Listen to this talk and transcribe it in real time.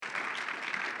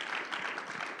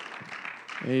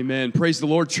Amen. Praise the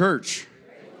Lord, church.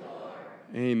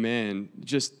 Amen.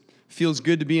 Just feels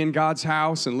good to be in God's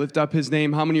house and lift up his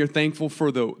name. How many are thankful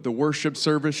for the worship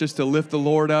service just to lift the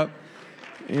Lord up?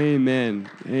 Amen.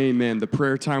 Amen. The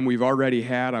prayer time we've already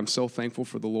had, I'm so thankful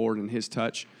for the Lord and his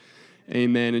touch.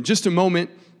 Amen. In just a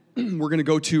moment, we're going to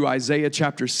go to Isaiah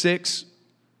chapter 6.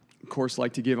 Of course,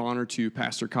 like to give honor to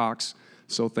Pastor Cox.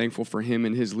 So thankful for him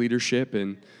and his leadership,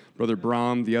 and Brother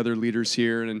Brahm, the other leaders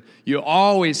here. And you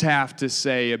always have to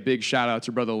say a big shout out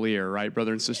to Brother Lear, right?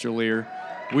 Brother and Sister Lear.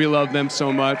 We love them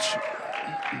so much.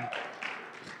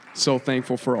 So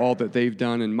thankful for all that they've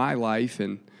done in my life.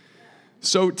 And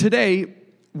so today,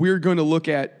 we're going to look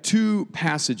at two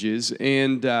passages.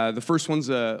 And the first one's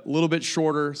a little bit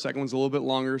shorter. Second one's a little bit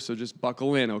longer. So just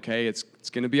buckle in, okay? It's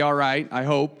going to be all right, I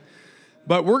hope.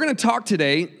 But we're going to talk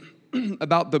today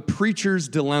about the preacher's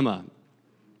dilemma.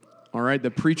 All right,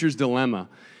 the preacher's dilemma.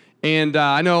 And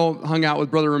I know, hung out with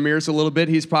Brother Ramirez a little bit.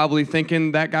 He's probably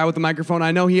thinking, that guy with the microphone,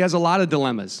 I know he has a lot of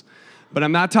dilemmas. But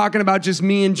I'm not talking about just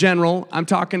me in general. I'm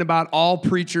talking about all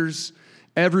preachers,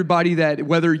 everybody that,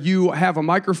 whether you have a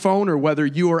microphone or whether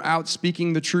you are out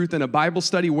speaking the truth in a Bible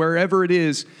study, wherever it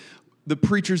is, the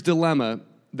preacher's dilemma,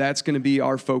 that's going to be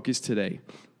our focus today.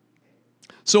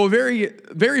 So a very,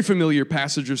 very familiar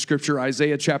passage of Scripture,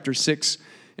 Isaiah chapter 6.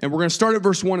 And we're going to start at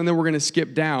verse 1, and then we're going to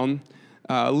skip down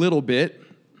a little bit.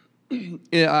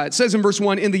 It says in verse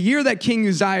 1, in the year that King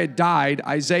Uzziah died,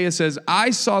 Isaiah says,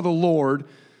 I saw the Lord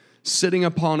sitting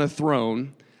upon a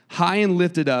throne, high and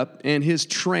lifted up, and his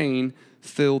train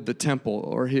filled the temple,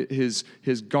 or his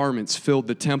garments filled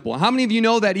the temple. How many of you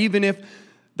know that even if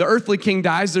the earthly king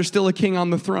dies, there's still a king on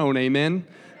the throne? Amen.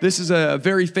 This is a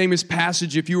very famous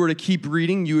passage. If you were to keep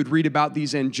reading, you would read about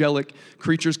these angelic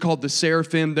creatures called the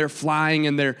seraphim. They're flying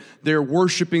and they're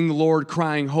worshiping the Lord,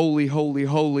 crying, holy, holy,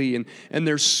 holy. And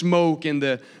there's smoke and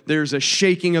there's a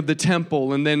shaking of the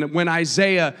temple. And then when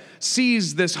Isaiah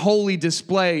sees this holy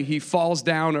display, he falls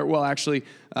down, or well, actually,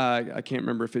 I can't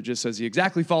remember if it just says he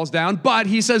exactly falls down, but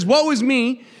he says, woe is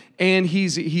me. And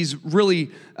he's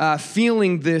really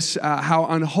feeling this, how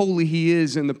unholy he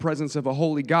is in the presence of a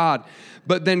holy God.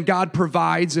 But then God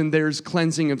provides, and there's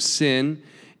cleansing of sin.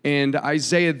 And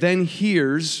Isaiah then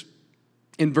hears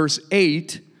in verse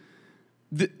 8,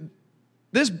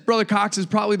 this, Brother Cox, is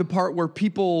probably the part where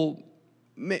people,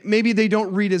 maybe they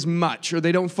don't read as much, or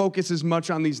they don't focus as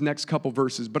much on these next couple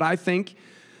verses. But I think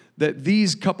that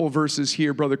these couple verses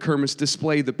here, Brother Kermis,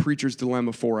 display the preacher's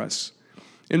dilemma for us.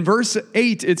 In verse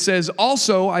 8, it says,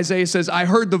 also, Isaiah says, I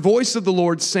heard the voice of the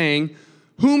Lord saying,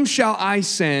 whom shall I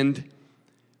send,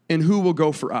 and who will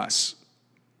go for us?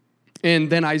 And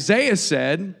then Isaiah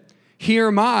said, here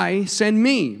am I, send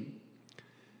me.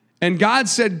 And God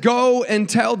said, go and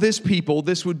tell this people,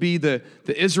 this would be the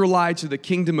Israelites, or the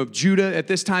kingdom of Judah. At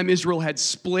this time, Israel had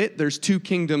split. There's two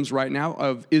kingdoms right now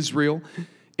of Israel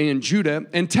and Judah.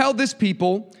 And tell this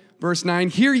people, verse 9,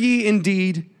 hear ye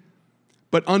indeed,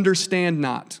 but understand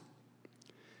not.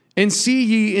 And see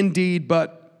ye indeed,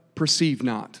 but perceive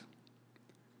not.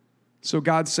 So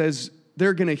God says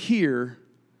they're going to hear,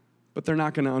 but they're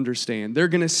not going to understand. They're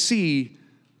going to see,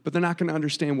 but they're not going to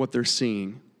understand what they're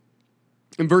seeing.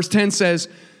 And verse 10 says,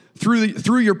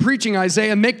 through your preaching,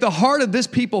 Isaiah, make the heart of this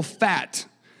people fat.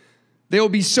 They will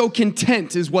be so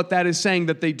content, is what that is saying,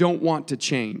 that they don't want to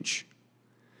change.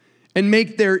 And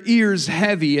make their ears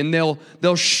heavy, and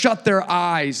they'll shut their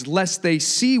eyes, lest they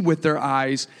see with their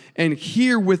eyes, and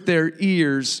hear with their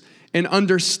ears, and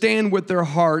understand with their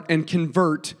heart, and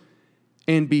convert,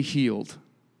 and be healed.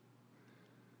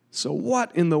 So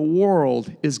what in the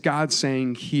world is God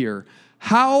saying here?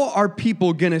 How are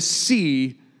people going to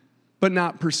see, but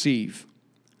not perceive?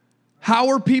 How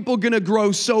are people going to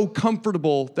grow so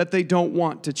comfortable that they don't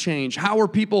want to change? How are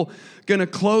people going to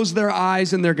close their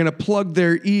eyes and they're going to plug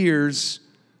their ears?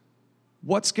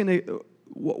 What's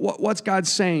God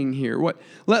saying here?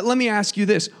 Let me ask you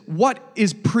this. What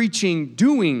is preaching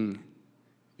doing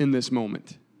in this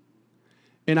moment?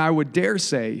 And I would dare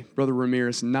say, Brother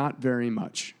Ramirez, not very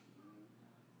much.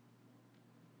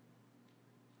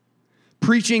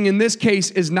 Preaching in this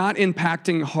case is not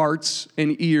impacting hearts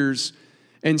and ears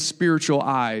and spiritual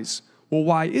eyes. Well,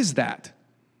 why is that?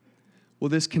 Well,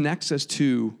 this connects us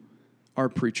to our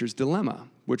preacher's dilemma,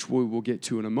 which we will get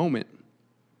to in a moment.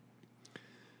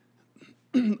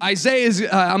 Isaiah is,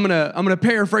 I'm gonna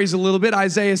paraphrase a little bit.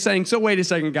 Isaiah is saying, so wait a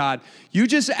second, God. You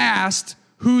just asked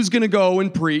who's going to go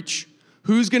and preach,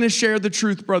 who's going to share the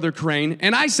truth, Brother Crane.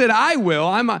 And I said, I will.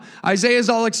 Isaiah's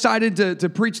all excited to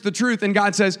preach the truth. And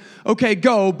God says, okay,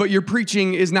 go, but your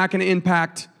preaching is not going to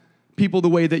impact people the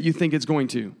way that you think it's going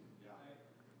to.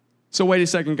 So wait a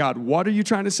second, God, what are you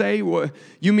trying to say?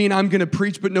 You mean I'm going to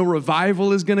preach, but no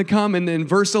revival is going to come? And in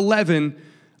verse 11,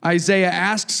 Isaiah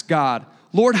asks God,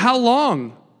 Lord, how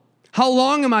long? How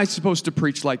long am I supposed to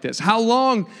preach like this? How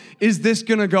long is this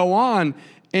going to go on?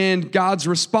 And God's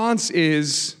response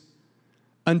is,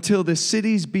 until the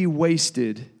cities be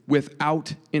wasted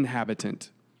without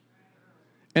inhabitant,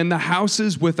 and the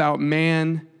houses without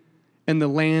man, and the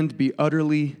land be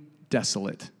utterly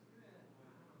desolate.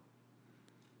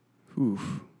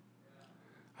 Oof.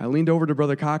 I leaned over to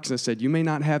Brother Cox and I said, you may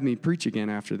not have me preach again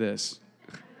after this.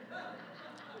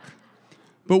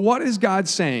 But what is God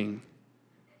saying?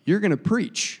 You're going to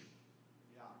preach.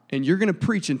 And you're going to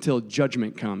preach until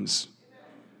judgment comes.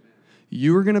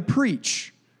 You are going to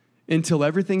preach until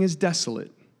everything is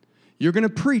desolate. You're going to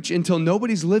preach until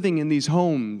nobody's living in these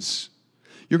homes.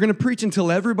 You're going to preach until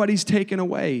everybody's taken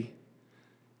away.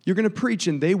 You're going to preach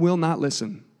and they will not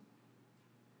listen.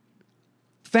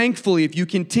 Thankfully, if you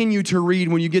continue to read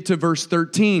when you get to verse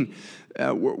 13,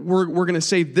 we're going to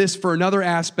save this for another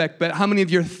aspect, but how many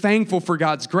of you are thankful for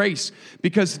God's grace?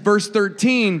 Because verse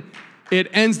 13, it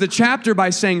ends the chapter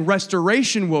by saying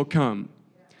restoration will come.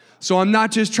 So I'm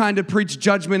not just trying to preach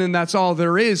judgment and that's all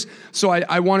there is. So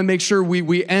I want to make sure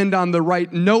we end on the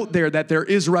right note there, that there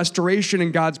is restoration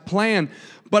in God's plan.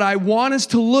 But I want us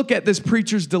to look at this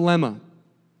preacher's dilemma.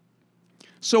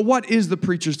 So what is the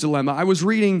preacher's dilemma? I was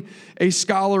reading a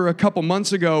scholar a couple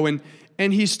months ago, and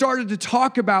he started to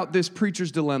talk about this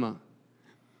preacher's dilemma.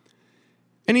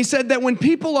 And he said that when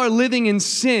people are living in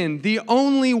sin, the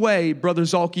only way, Brother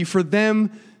Zalke, for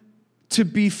them to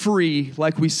be free,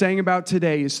 like we sang about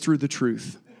today, is through the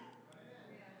truth.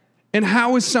 And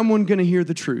how is someone going to hear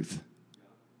the truth?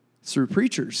 It's through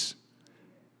preachers.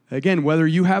 Again, whether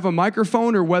you have a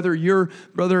microphone or whether you're,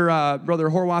 Brother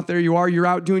Horwath, there you are, you're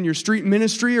out doing your street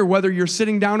ministry, or whether you're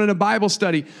sitting down in a Bible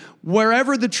study,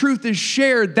 wherever the truth is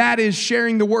shared, that is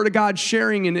sharing the Word of God,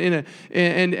 sharing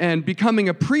and becoming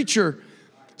a preacher.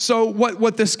 So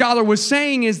what the scholar was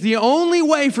saying is the only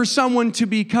way for someone to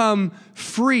become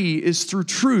free is through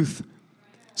truth.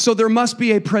 So there must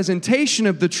be a presentation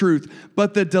of the truth.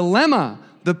 But the dilemma,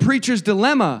 the preacher's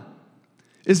dilemma,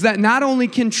 is that not only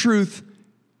can truth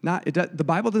the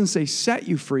Bible doesn't say set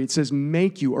you free. It says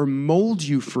make you or mold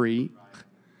you free.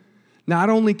 Not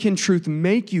only can truth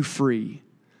make you free,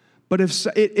 but if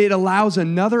it allows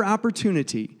another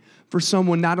opportunity for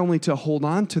someone not only to hold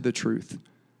on to the truth,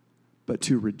 but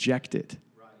to reject it.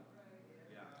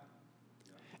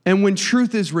 And when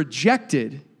truth is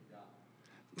rejected,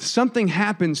 something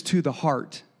happens to the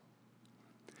heart.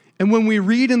 And when we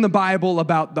read in the Bible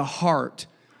about the heart,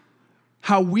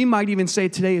 how we might even say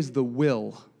today is the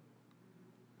will.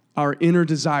 Our inner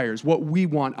desires, what we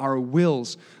want, our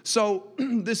wills. So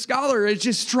the scholar, it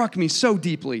just struck me so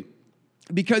deeply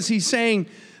because he's saying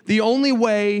the only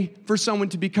way for someone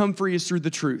to become free is through the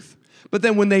truth. But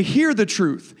then when they hear the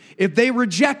truth, if they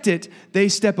reject it, they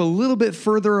step a little bit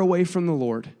further away from the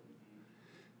Lord.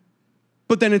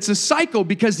 But then it's a cycle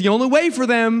because the only way for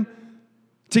them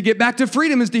to get back to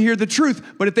freedom is to hear the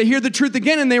truth. But if they hear the truth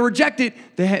again and they reject it,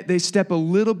 they step a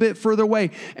little bit further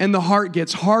away. And the heart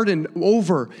gets hardened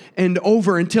over and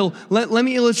over until, let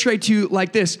me illustrate to you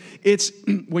like this. It's,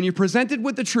 when you're presented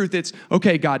with the truth, it's,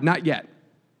 okay, God, not yet.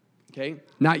 Okay,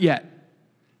 not yet.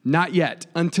 Not yet.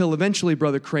 Until eventually,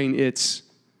 Brother Crane, it's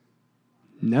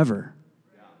never.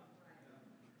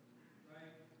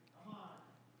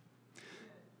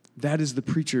 That is the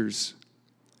preacher's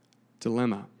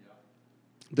dilemma.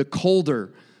 The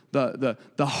colder, the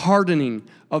hardening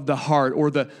of the heart, or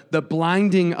the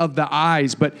blinding of the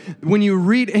eyes. But when you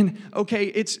read, and okay,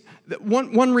 it's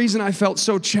one reason I felt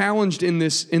so challenged in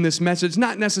this message,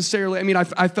 not necessarily, I mean,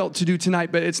 I felt to do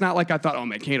tonight, but it's not like I thought, oh,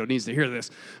 Mankato needs to hear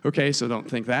this. Okay, so don't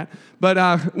think that.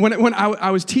 But when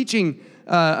I was teaching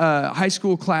a high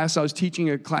school class, I was teaching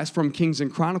a class from Kings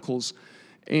and Chronicles,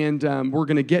 and we're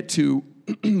going to get to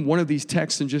one of these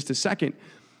texts in just a second.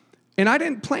 And I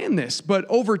didn't plan this, but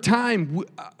over time,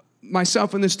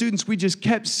 myself and the students, we just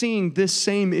kept seeing this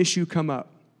same issue come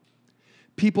up.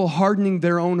 People hardening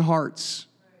their own hearts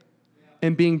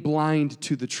and being blind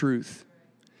to the truth.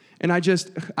 And I just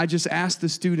asked the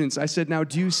students, I said, now,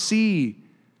 do you see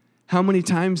how many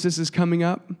times this is coming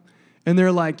up? And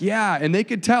they're like, yeah, and they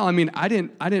could tell. I mean, I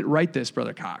didn't write this,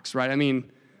 Brother Cox, right? I mean,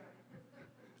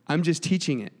 I'm just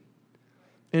teaching it.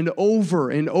 And over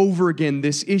again,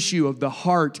 this issue of the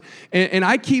heart. And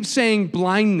I keep saying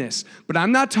blindness, but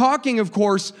I'm not talking, of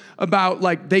course, about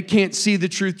like they can't see the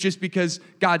truth just because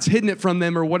God's hidden it from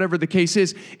them or whatever the case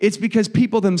is. It's because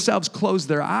people themselves close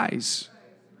their eyes.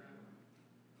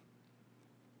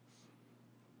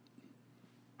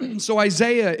 So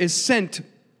Isaiah is sent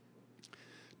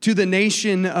to the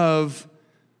nation of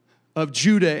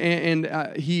Judah,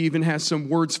 and he even has some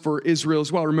words for Israel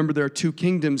as well. Remember, there are two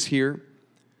kingdoms here.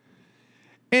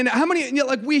 And how many,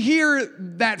 like we hear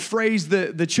that phrase,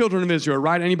 the children of Israel,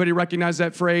 right? Anybody recognize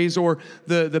that phrase? Or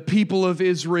the people of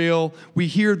Israel? We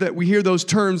hear those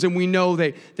terms, and we know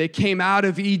they came out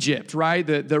of Egypt, right?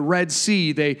 The Red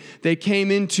Sea. They came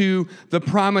into the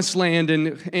Promised Land.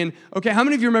 And okay, how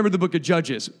many of you remember the book of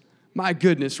Judges? My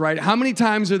goodness, right? How many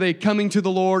times are they coming to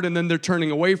the Lord and then they're turning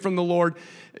away from the Lord?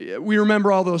 We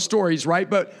remember all those stories, right?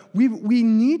 But we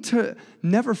need to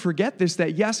never forget this,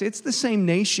 that yes, it's the same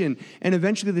nation and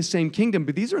eventually the same kingdom,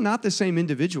 but these are not the same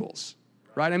individuals,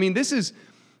 right? I mean, this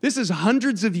is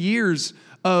hundreds of years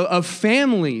of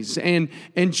families and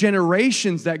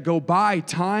generations that go by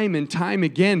time and time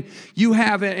again. You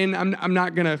have, and I'm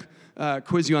not going to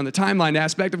quiz you on the timeline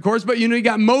aspect, of course, but you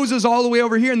got Moses all the way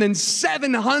over here, and then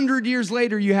 700 years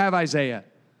later, you have Isaiah.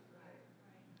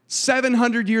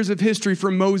 700 years of history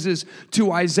from Moses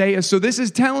to Isaiah. So this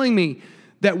is telling me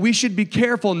that we should be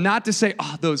careful not to say,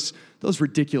 oh, those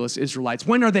ridiculous Israelites,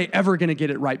 when are they ever going to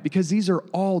get it right? Because these are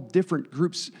all different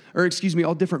groups,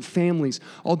 all different families,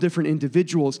 all different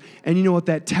individuals. And you know what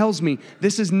that tells me?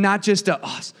 This is not just a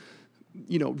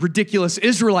ridiculous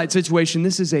Israelite situation.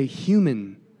 This is a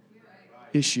human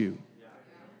issue.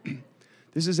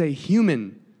 This is a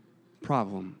human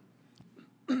problem.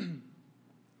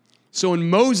 So in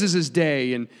Moses'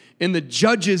 day and in the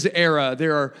Judges era,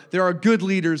 there are good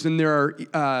leaders and there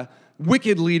are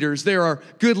wicked leaders. There are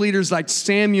good leaders like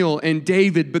Samuel and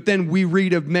David, but then we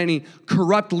read of many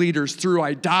corrupt leaders through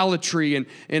idolatry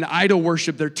and idol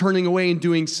worship. They're turning away and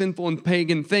doing sinful and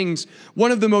pagan things.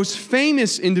 One of the most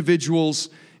famous individuals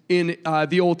in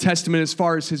the Old Testament as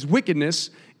far as his wickedness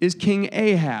is King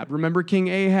Ahab. Remember King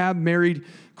Ahab married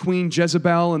Queen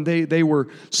Jezebel, and they were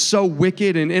so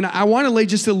wicked. And I want to lay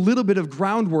just a little bit of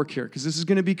groundwork here, because this is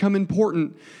going to become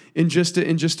important in just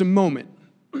a moment.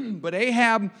 But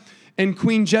Ahab and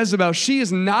Queen Jezebel, she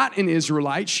is not an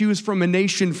Israelite. She was from a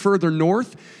nation further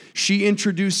north. She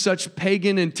introduced such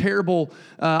pagan and terrible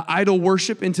idol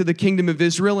worship into the kingdom of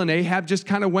Israel, and Ahab just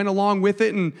kind of went along with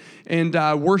it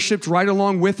and worshiped right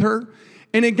along with her.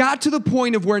 And it got to the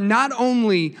point of where not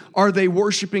only are they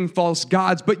worshiping false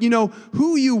gods, but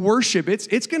who you worship,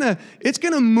 it's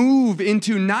gonna move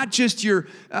into not just your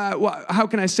how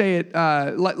can I say it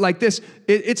like this?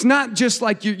 It's not just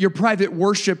like your private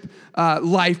worship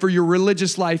life or your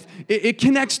religious life. It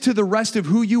connects to the rest of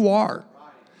who you are.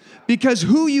 Because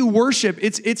who you worship,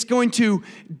 it's going to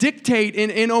dictate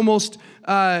and almost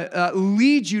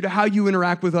lead you to how you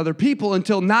interact with other people,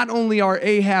 until not only are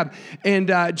Ahab and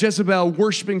Jezebel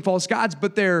worshiping false gods,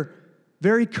 but they're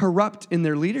very corrupt in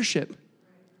their leadership.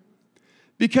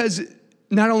 Because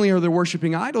not only are they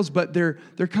worshiping idols, but there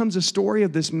comes a story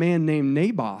of this man named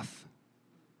Naboth.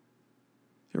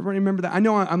 Everybody remember that? I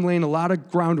know I'm laying a lot of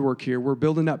groundwork here. We're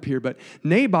building up here, but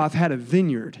Naboth had a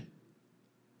vineyard.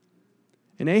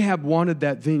 And Ahab wanted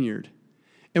that vineyard.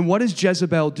 And what does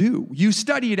Jezebel do? You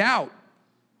study it out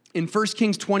in 1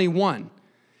 Kings 21.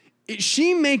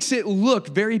 She makes it look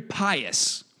very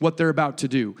pious, what they're about to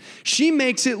do. She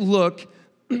makes it look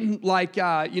like,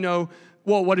 well,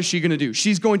 what is she going to do?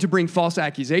 She's going to bring false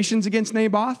accusations against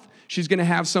Naboth. She's going to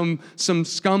have some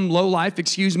scum lowlife,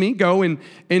 go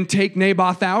and take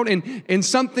Naboth out. And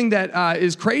something that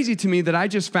is crazy to me that I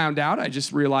just found out, I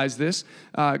just realized this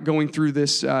going through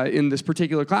this in this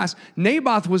particular class.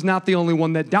 Naboth was not the only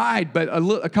one that died, but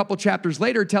a couple chapters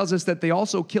later tells us that they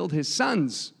also killed his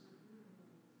sons.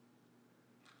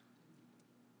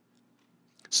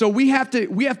 So we have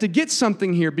to get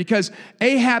something here, because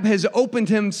Ahab has opened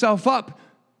himself up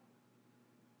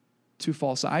to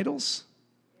false idols.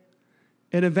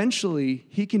 And eventually,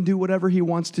 he can do whatever he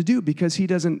wants to do, because he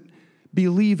doesn't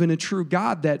believe in a true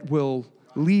God that will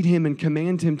lead him and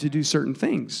command him to do certain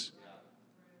things.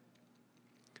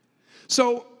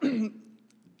 So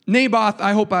Naboth,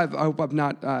 I hope I've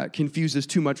not confused this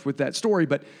too much with that story,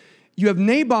 but you have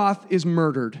Naboth is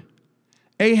murdered.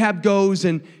 Ahab goes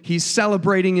and he's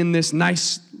celebrating in this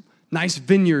nice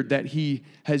vineyard that he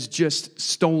has just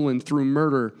stolen through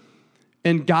murder.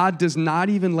 And God does not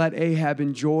even let Ahab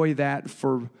enjoy that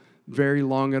for very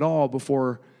long at all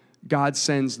before God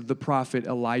sends the prophet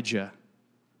Elijah.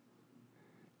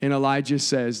 And Elijah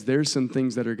says, there's some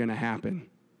things that are going to happen.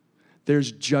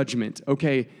 There's judgment.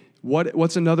 Okay,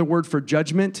 what's another word for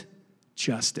judgment?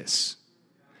 Justice.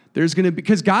 There's going to be,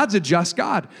 because God's a just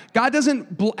God. God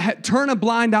doesn't turn a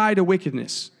blind eye to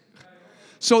wickedness.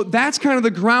 So that's kind of the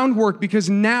groundwork, because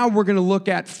now we're going to look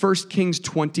at 1 Kings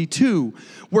 22,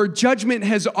 where judgment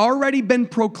has already been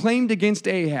proclaimed against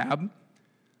Ahab.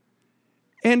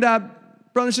 And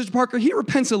brother and sister Parker, he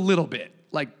repents a little bit,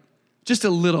 like just a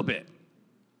little bit.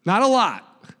 Not a lot,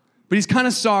 but he's kind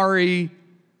of sorry,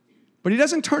 but he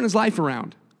doesn't turn his life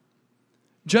around.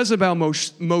 Jezebel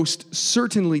most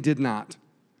certainly did not.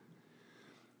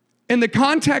 In the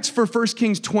context for 1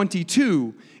 Kings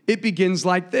 22, it begins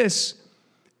like this.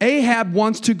 Ahab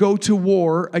wants to go to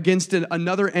war against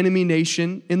another enemy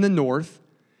nation in the north,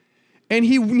 and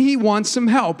he wants some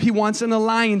help. He wants an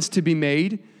alliance to be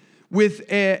made with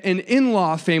an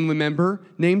in-law family member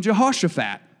named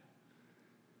Jehoshaphat.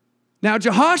 Now,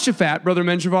 Jehoshaphat, Brother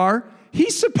Menjivar,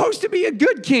 he's supposed to be a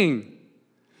good king.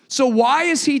 So why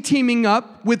is he teaming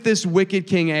up with this wicked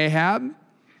king Ahab?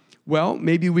 Well,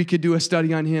 maybe we could do a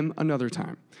study on him another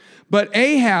time. But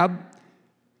Ahab,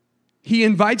 he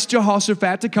invites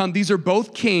Jehoshaphat to come. These are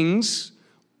both kings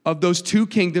of those two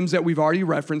kingdoms that we've already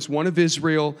referenced, one of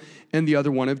Israel and the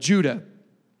other one of Judah.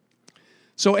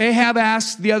 So Ahab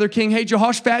asks the other king, hey,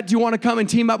 Jehoshaphat, do you want to come and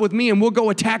team up with me and we'll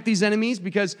go attack these enemies?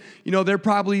 Because, they're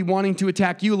probably wanting to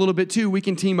attack you a little bit too. We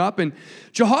can team up. And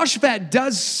Jehoshaphat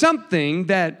does something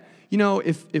that,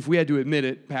 if we had to admit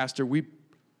it, Pastor, we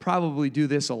probably do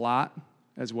this a lot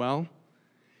as well.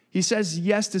 He says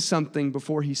yes to something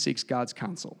before he seeks God's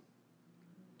counsel.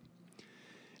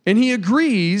 And he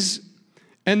agrees,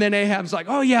 and then Ahab's like,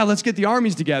 oh yeah, let's get the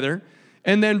armies together.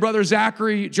 And then Brother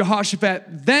Zachary,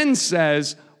 Jehoshaphat then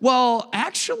says, well,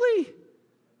 actually,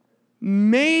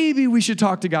 maybe we should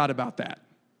talk to God about that.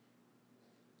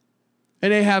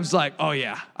 And Ahab's like, oh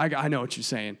yeah, I know what you're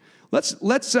saying.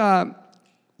 Let's start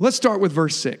with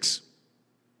verse 6.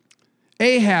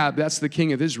 Ahab, that's the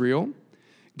king of Israel,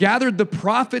 gathered the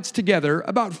prophets together,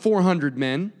 about 400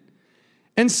 men,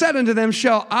 and said unto them,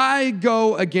 shall I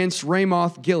go against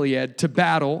Ramoth Gilead to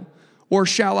battle, or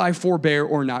shall I forbear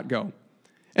or not go?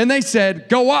 And they said,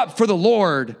 go up, for the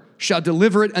Lord shall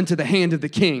deliver it unto the hand of the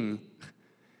king.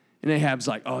 And Ahab's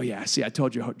like, oh yeah, see, I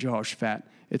told you, Jehoshaphat,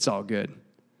 it's all good.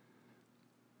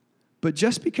 But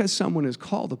just because someone is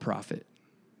called a prophet,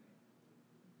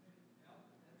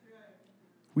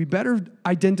 we better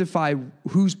identify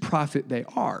whose prophet they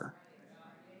are.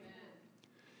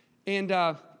 And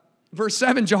verse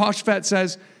 7, Jehoshaphat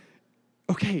says,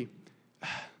 okay,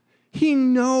 he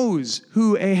knows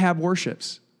who Ahab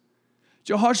worships.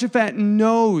 Jehoshaphat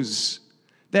knows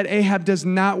that Ahab does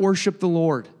not worship the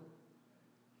Lord.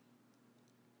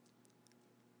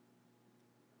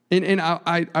 And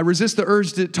I resist the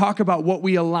urge to talk about what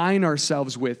we align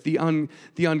ourselves with, the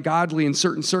ungodly in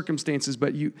certain circumstances,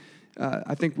 but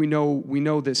I think we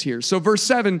know this here. So verse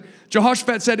 7,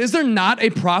 Jehoshaphat said, is there not a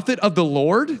prophet of the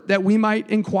Lord that we might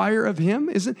inquire of him?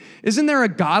 Isn't there a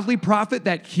godly prophet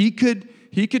that he could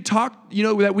talk,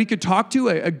 that we could talk to,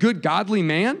 a good godly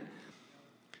man?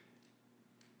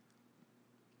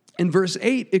 And verse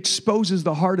 8 exposes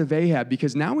the heart of Ahab,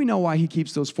 because now we know why he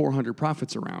keeps those 400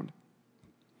 prophets around.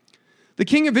 The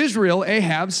king of Israel,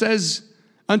 Ahab, says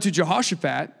unto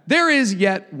Jehoshaphat, there is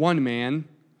yet one man,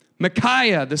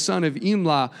 Micaiah, the son of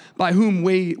Imlah, by whom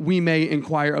we may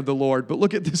inquire of the Lord. But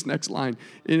look at this next line.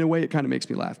 In a way, it kind of makes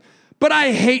me laugh. But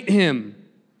I hate him.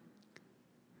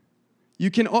 You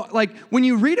can, when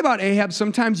you read about Ahab,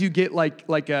 sometimes you get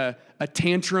like a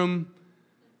tantrum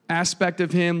aspect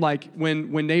of him, like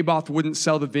when Naboth wouldn't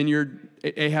sell the vineyard,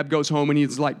 Ahab goes home and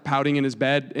he's like pouting in his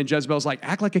bed, and Jezebel's like,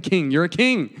 act like a king, you're a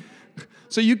king.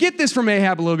 So you get this from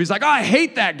Ahab a little bit. He's like, oh, I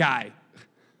hate that guy.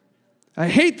 I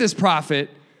hate this prophet.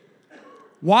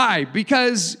 Why?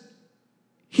 Because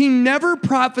he never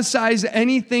prophesies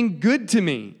anything good to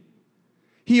me.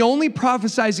 He only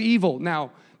prophesies evil.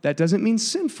 Now, that doesn't mean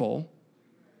sinful.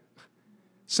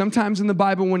 Sometimes in the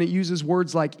Bible, when it uses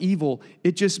words like evil,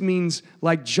 it just means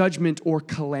like judgment or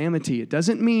calamity. It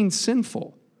doesn't mean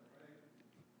sinful.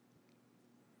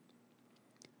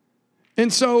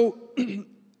 And so,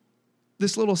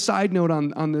 this little side note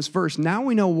on this verse, now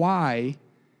we know why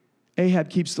Ahab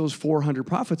keeps those 400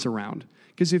 prophets around.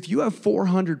 Because if you have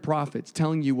 400 prophets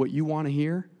telling you what you want to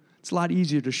hear, it's a lot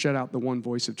easier to shut out the one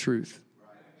voice of truth.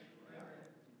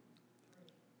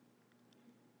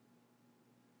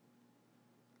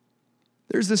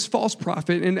 There's this false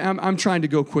prophet, and I'm trying to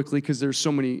go quickly because there's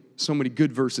so many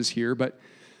good verses here, but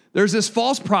there's this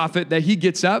false prophet that he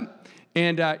gets up,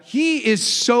 and he is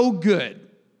so good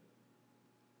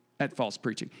at false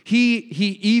preaching. He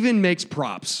even makes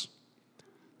props.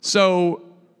 So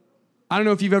I don't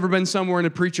know if you've ever been somewhere and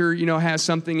a preacher, has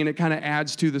something and it kind of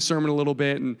adds to the sermon a little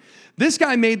bit. And this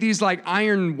guy made these like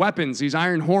iron weapons, these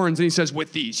iron horns, and he says,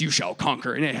 with these you shall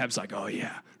conquer. And Ahab's like, oh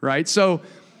yeah, right? So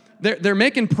they're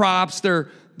making props.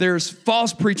 There's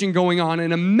false preaching going on,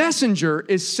 and a messenger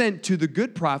is sent to the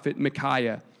good prophet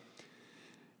Micaiah.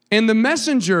 And the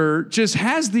messenger just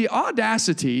has the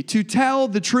audacity to tell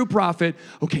the true prophet,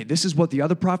 okay, this is what the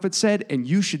other prophet said, and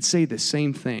you should say the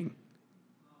same thing.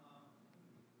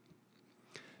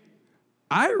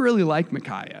 I really like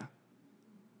Micaiah.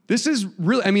 This is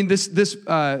really, this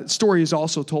story is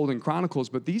also told in Chronicles,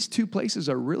 but these two places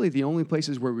are really the only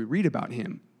places where we read about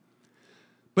him.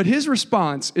 But his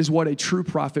response is what a true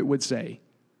prophet would say.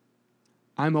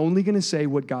 I'm only going to say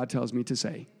what God tells me to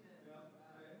say.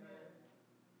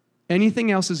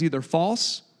 Anything else is either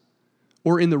false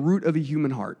or in the root of a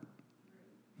human heart.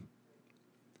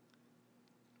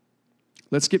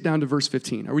 Let's skip down to verse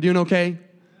 15. Are we doing okay?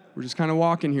 We're just kind of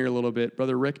walking here a little bit.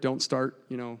 Brother Rick, don't start,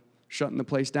 shutting the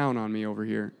place down on me over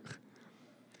here.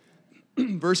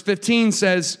 Verse 15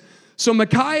 says, So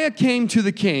Micaiah came to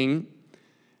the king,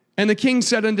 and the king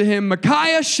said unto him,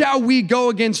 Micaiah, shall we go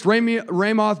against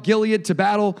Ramoth Gilead to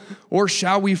battle, or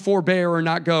shall we forbear or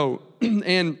not go?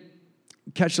 And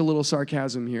catch a little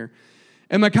sarcasm here.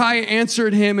 And Micaiah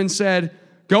answered him and said,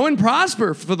 Go and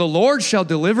prosper, for the Lord shall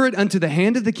deliver it unto the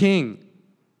hand of the king.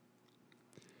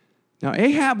 Now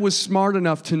Ahab was smart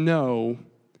enough to know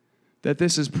that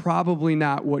this is probably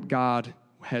not what God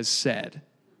has said.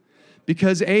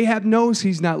 Because Ahab knows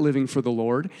he's not living for the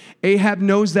Lord. Ahab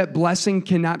knows that blessing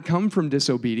cannot come from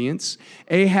disobedience.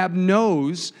 Ahab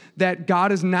knows that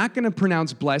God is not going to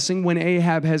pronounce blessing when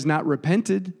Ahab has not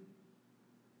repented.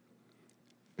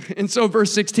 And so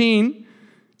verse 16,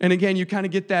 and again, you kind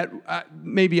of get that,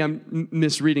 maybe I'm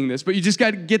misreading this, but you just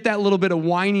got to get that little bit of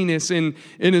whininess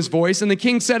in his voice. And the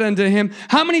king said unto him,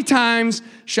 How many times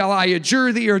shall I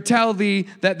adjure thee or tell thee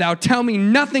that thou tell me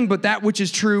nothing but that which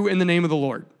is true in the name of the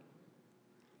Lord?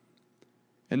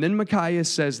 And then Micaiah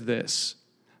says this,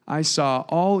 I saw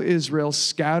all Israel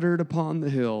scattered upon the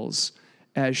hills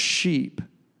as sheep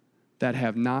that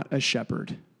have not a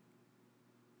shepherd.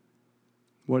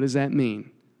 What does that mean?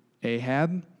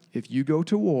 Ahab, if you go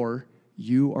to war,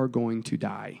 you are going to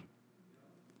die.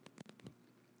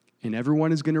 And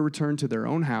everyone is going to return to their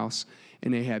own house,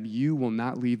 and Ahab, you will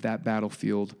not leave that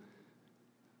battlefield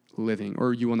living,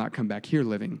 or you will not come back here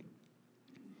living.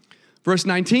 Verse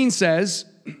 19 says,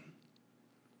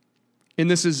 and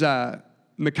this is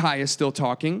Micaiah still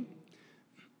talking,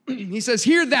 he says,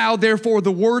 Hear thou therefore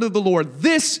the word of the Lord.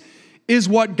 This is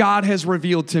what God has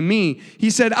revealed to me.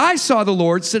 He said, I saw the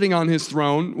Lord sitting on his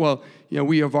throne. Well,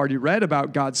 we have already read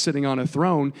about God sitting on a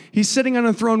throne. He's sitting on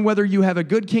a throne whether you have a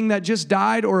good king that just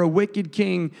died or a wicked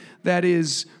king that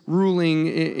is ruling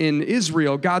in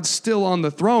Israel. God's still on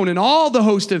the throne, and all the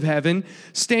host of heaven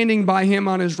standing by him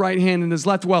on his right hand and his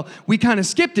left. Well, we kind of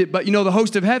skipped it, but the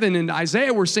host of heaven in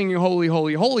Isaiah were singing holy,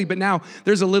 holy, holy, but now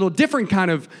there's a little different kind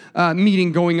of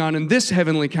meeting going on in this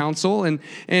heavenly council,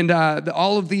 and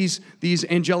all of these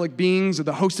angelic beings of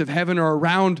the host of heaven are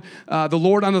around the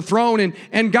Lord on the throne,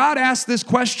 and God asked this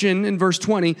question in verse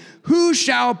 20, Who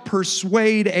shall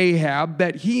persuade Ahab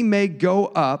that he may go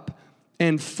up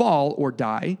and fall or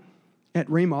die at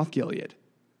Ramoth Gilead?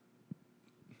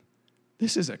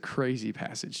 This is a crazy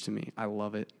passage to me. I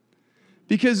love it.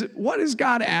 Because what is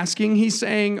God asking? He's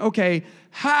saying, okay,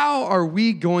 how are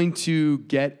we going to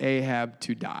get Ahab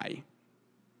to die?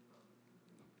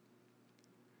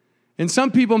 And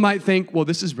some people might think, well,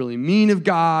 this is really mean of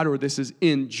God, or this is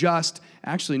unjust.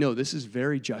 Actually, no, this is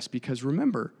very just, because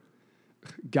remember,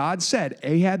 God said,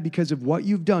 Ahab, because of what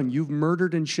you've done, you've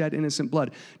murdered and shed innocent blood.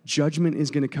 Judgment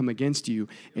is going to come against you.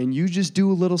 And you just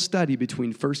do a little study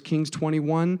between 1 Kings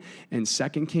 21 and 2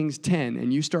 Kings 10,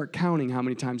 and you start counting how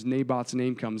many times Naboth's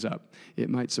name comes up. It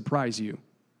might surprise you.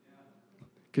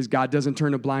 Because God doesn't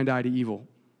turn a blind eye to evil.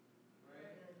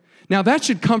 Now, that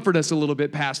should comfort us a little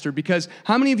bit, Pastor, because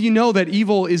how many of you know that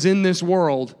evil is in this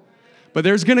world, but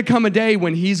there's going to come a day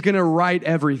when he's going to right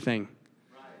everything.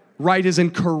 Right as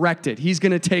in correct it. He's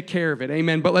going to take care of it.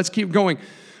 Amen. But let's keep going.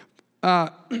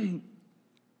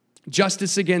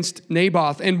 Justice against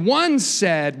Naboth. And one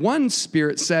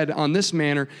spirit said on this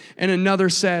manner, and another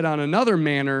said on another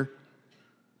manner.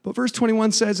 But verse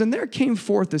 21 says, And there came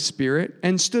forth a spirit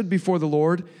and stood before the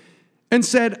Lord and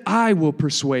said, I will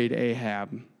persuade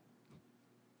Ahab.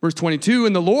 Verse 22,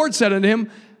 And the Lord said unto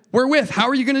him, Wherewith? How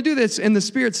are you going to do this? And the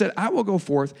spirit said, I will go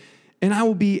forth, and I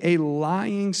will be a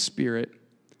lying spirit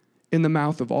in the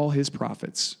mouth of all his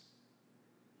prophets.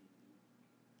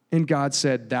 And God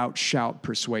said, Thou shalt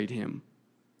persuade him,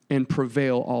 and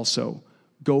prevail also.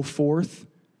 Go forth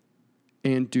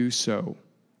and do so.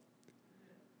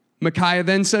 Micaiah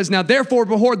then says, Now therefore,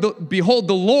 behold,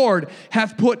 the Lord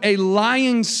hath put a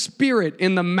lying spirit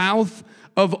in the mouth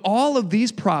of all of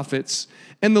these prophets,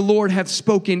 and the Lord hath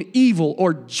spoken evil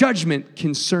or judgment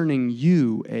concerning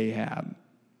you, Ahab.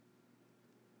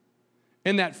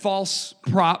 And that false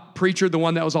preacher, the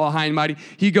one that was all high and mighty,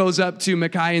 he goes up to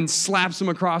Micaiah and slaps him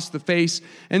across the face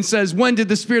and says, "When did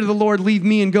the Spirit of the Lord leave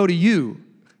me and go to you?"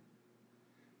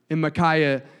 And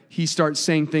Micaiah, he starts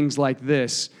saying things like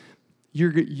this.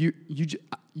 You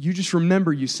just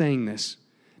remember you saying this,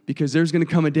 because there's going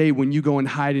to come a day when you go and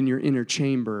hide in your inner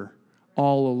chamber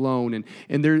all alone.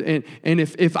 And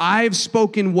if I've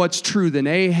spoken what's true, then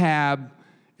Ahab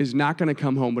is not going to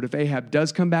come home. But if Ahab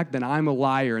does come back, then I'm a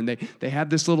liar. And they have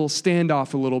this little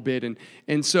standoff a little bit.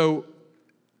 And so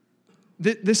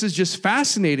this is just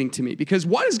fascinating to me, because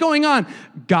what is going on?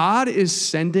 God is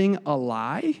sending a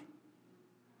lie?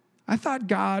 I thought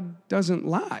God doesn't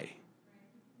lie.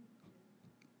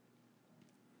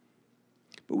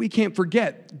 But we can't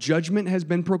forget, judgment has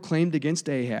been proclaimed against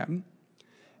Ahab.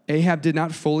 Ahab did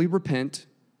not fully repent.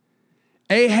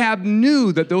 Ahab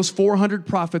knew that those 400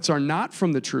 prophets are not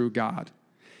from the true God.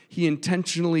 He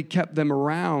intentionally kept them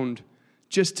around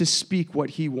just to speak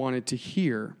what he wanted to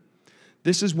hear.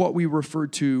 This is what we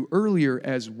referred to earlier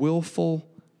as willful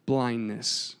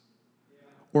blindness,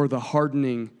 or the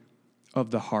hardening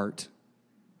of the heart.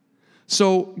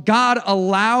 So God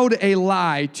allowed a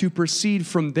lie to proceed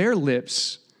from their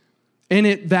lips, and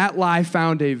that lie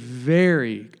found a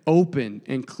very open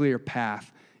and clear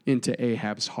path into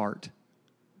Ahab's heart.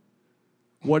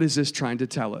 What is this trying to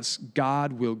tell us?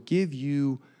 God will give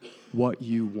you what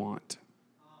you want.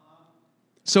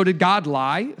 So did God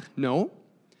lie? No.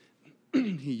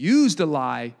 He used a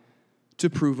lie to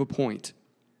prove a point.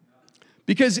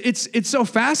 Because it's so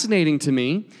fascinating to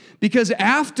me, because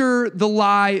after the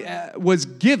lie was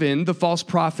given, the false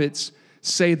prophets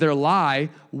say their lie,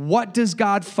 what does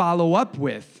God follow up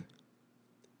with?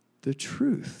 The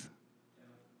truth.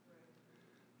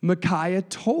 Micaiah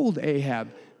told Ahab,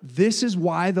 this is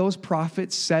why those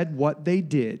prophets said what they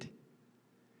did.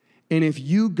 And if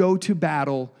you go to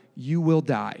battle, you will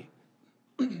die.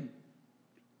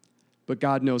 But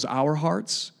God knows our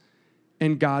hearts,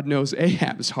 and God knows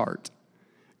Ahab's heart.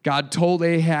 God told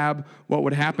Ahab what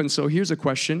would happen. So here's a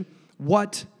question.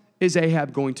 What is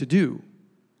Ahab going to do?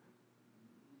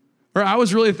 Or I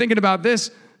was really thinking about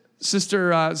this, Sister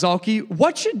Zalki.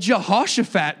 What should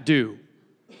Jehoshaphat do?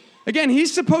 Again,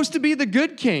 he's supposed to be the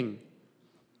good king.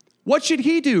 What should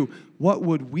he do? What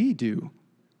would we do?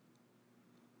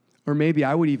 Or maybe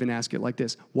I would even ask it like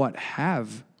this. What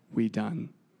have we done?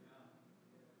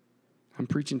 I'm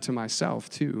preaching to myself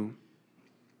too.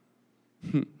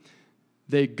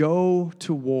 They go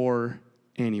to war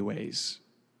anyways.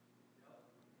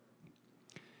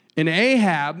 And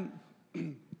Ahab,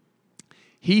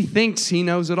 he thinks he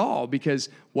knows it all, because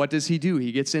what does he do?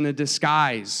 He gets in a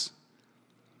disguise.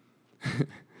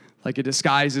 Like a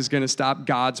disguise is going to stop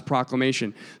God's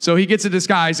proclamation. So he gets a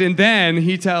disguise, and then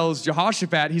he tells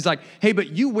Jehoshaphat, he's like, hey,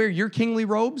 but you wear your kingly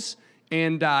robes,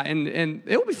 and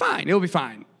it'll be fine. It'll be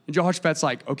fine. And Jehoshaphat's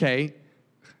like, okay.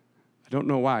 I don't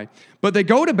know why. But they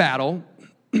go to battle,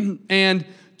 and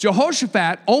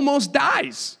Jehoshaphat almost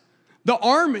dies.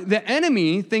 The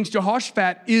enemy thinks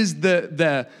Jehoshaphat is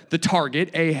the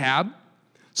target, Ahab.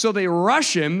 So they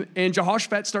rush him, and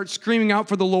Jehoshaphat starts screaming out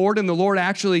for the Lord, and the Lord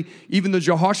actually, even though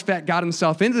Jehoshaphat got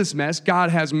himself into this mess, God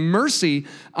has mercy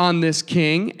on this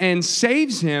king and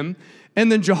saves him.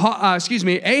 And then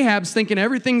Ahab's thinking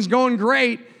everything's going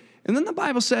great. And then the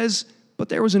Bible says, but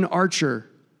there was an archer.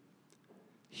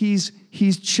 He's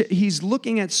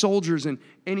looking at soldiers, and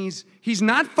he's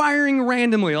not firing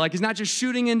randomly, like he's not just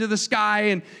shooting into the sky,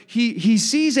 and he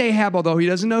sees Ahab, although he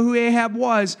doesn't know who Ahab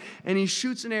was, and he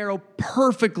shoots an arrow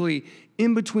perfectly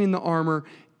in between the armor,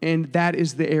 and that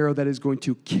is the arrow that is going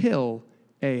to kill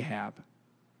Ahab.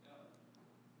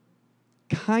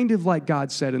 Kind of like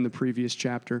God said in the previous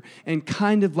chapter, and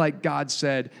kind of like God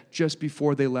said just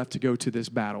before they left to go to this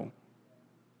battle.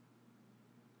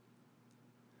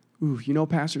 Ooh, you know,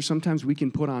 Pastor, sometimes we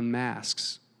can put on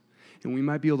masks, and we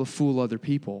might be able to fool other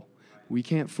people. We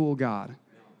can't fool God.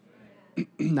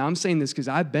 Now, I'm saying this because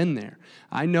I've been there.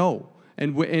 I know.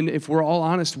 And if we're all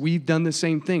honest, we've done the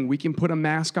same thing. We can put a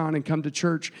mask on and come to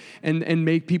church and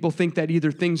make people think that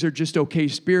either things are just okay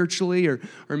spiritually, or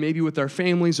maybe with our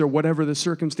families, or whatever the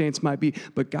circumstance might be.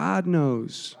 But God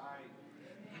knows.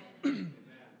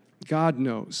 God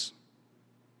knows.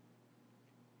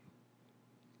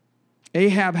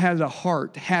 Ahab had a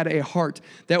heart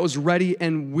that was ready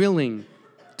and willing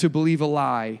to believe a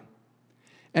lie.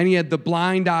 And he had the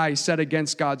blind eye set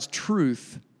against God's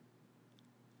truth,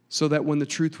 so that when the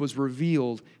truth was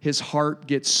revealed, his heart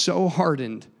gets so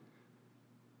hardened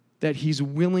that he's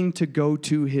willing to go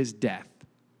to his death.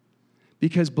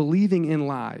 Because believing in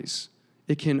lies,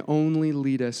 it can only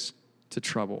lead us to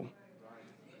trouble.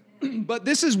 But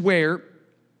this is where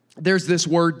there's this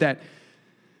word that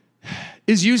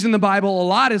is used in the Bible a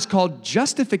lot. It's called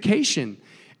justification.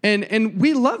 And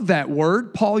we love that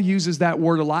word. Paul uses that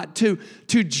word a lot. To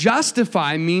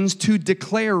justify means to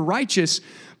declare righteous.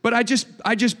 But I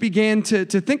just began to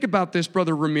think about this,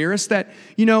 Brother Ramirez, that,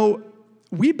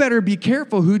 we better be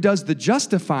careful who does the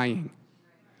justifying.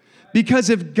 Because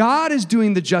if God is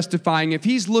doing the justifying, if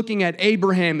he's looking at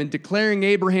Abraham and declaring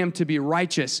Abraham to be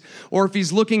righteous, or if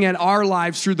he's looking at our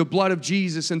lives through the blood of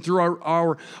Jesus and through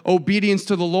our obedience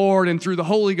to the Lord and through the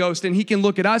Holy Ghost, and he can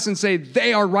look at us and say,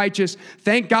 they are righteous.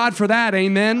 Thank God for that,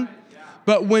 amen? Yeah.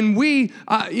 But when we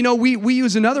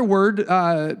use another word,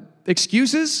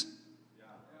 excuses.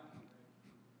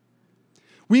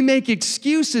 We make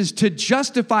excuses to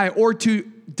justify or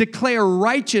to declare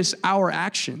righteous our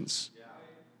actions.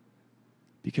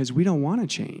 Because we don't want to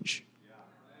change.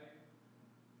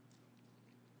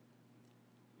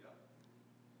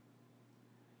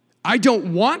 I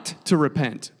don't want to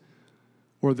repent.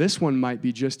 Or this one might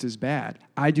be just as bad.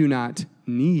 I do not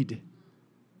need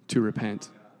to repent.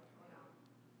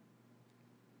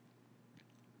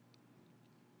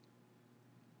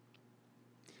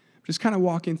 Just kind of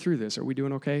walking through this. Are we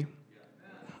doing okay?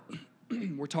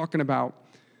 We're talking about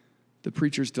the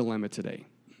preacher's dilemma today.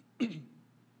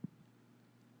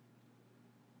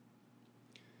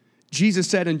 Jesus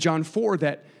said in John 4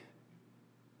 that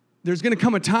there's going to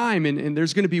come a time and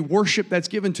there's going to be worship that's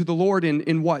given to the Lord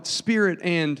in what? Spirit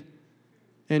and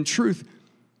truth.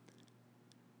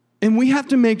 And we have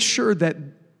to make sure that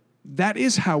that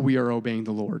is how we are obeying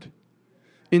the Lord.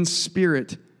 In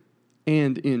spirit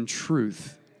and in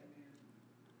truth.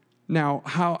 Now,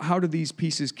 how do these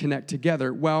pieces connect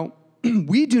together? Well,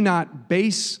 we do not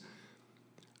base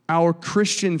our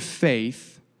Christian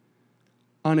faith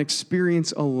on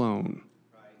experience alone.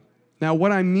 Now,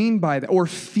 what I mean by that, or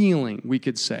feeling, we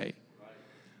could say.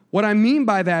 What I mean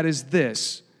by that is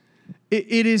this.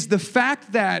 It is the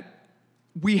fact that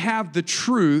we have the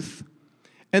truth,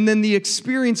 and then the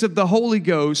experience of the Holy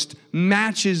Ghost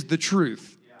matches the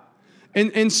truth.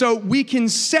 And so we can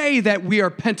say that we are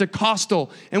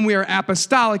Pentecostal and we are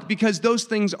apostolic because those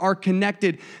things are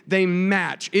connected. They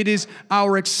match. It is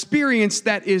our experience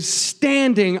that is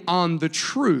standing on the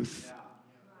truth.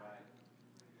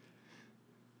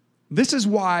 This is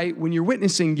why when you're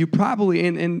witnessing, you probably,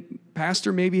 and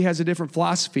Pastor maybe has a different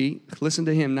philosophy. Listen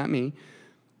to him, not me.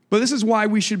 But this is why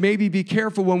we should maybe be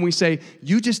careful when we say,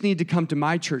 you just need to come to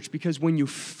my church, because when you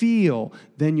feel,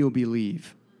 then you'll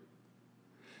believe.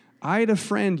 I had a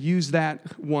friend use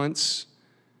that once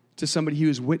to somebody he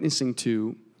was witnessing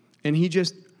to, and he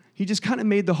just kind of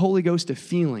made the Holy Ghost a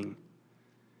feeling.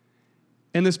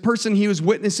 And this person he was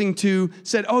witnessing to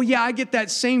said, oh yeah, I get that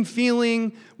same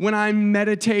feeling when I'm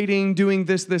meditating, doing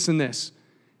this, this, and this.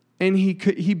 And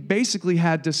he basically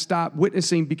had to stop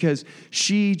witnessing because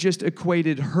she just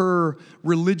equated her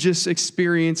religious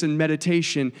experience and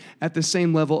meditation at the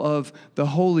same level of the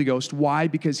Holy Ghost. Why?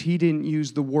 Because he didn't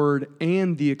use the word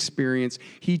and the experience.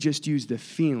 He just used the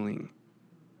feeling.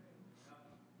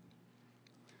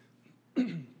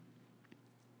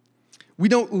 We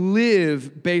don't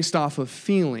live based off of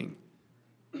feeling.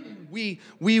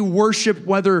 We worship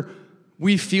whether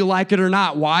we feel like it or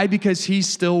not. Why? Because he's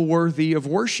still worthy of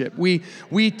worship.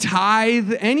 We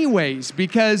tithe anyways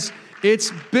because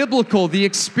it's biblical. The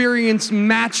experience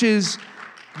matches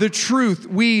the truth.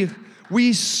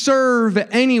 We serve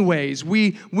anyways.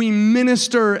 We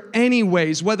minister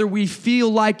anyways, whether we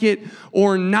feel like it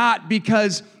or not,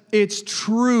 because it's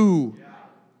true.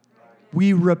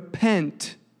 We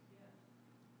repent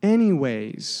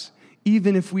anyways,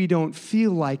 even if we don't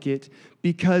feel like it,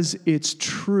 because it's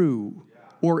true.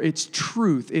 Or it's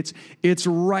truth. It's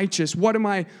righteous. What am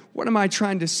I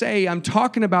trying to say? I'm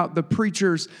talking about the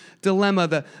preacher's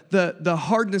dilemma, the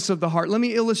hardness of the heart. Let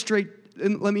me illustrate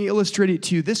it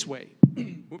to you this way.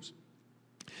 Whoops.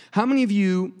 How many of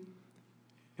you,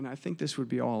 and I think this would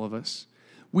be all of us,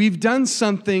 we've done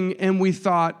something and we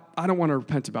thought, I don't want to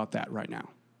repent about that right now.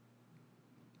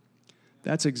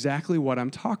 That's exactly what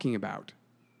I'm talking about.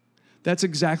 That's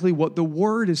exactly what the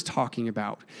Word is talking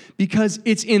about. Because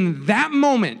it's in that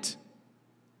moment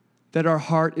that our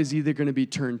heart is either going to be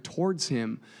turned towards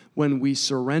Him when we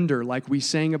surrender. Like we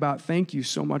sang about, thank you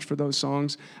so much for those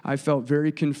songs. I felt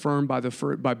very confirmed by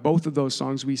both of those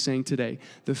songs we sang today.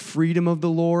 The freedom of the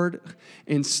Lord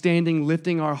and standing,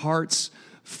 lifting our hearts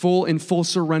in full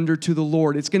surrender to the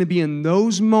Lord. It's going to be in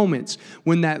those moments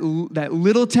when that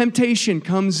little temptation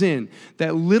comes in,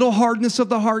 that little hardness of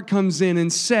the heart comes in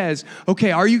and says,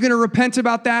 okay, are you going to repent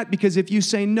about that? Because if you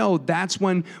say no, that's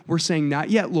when we're saying,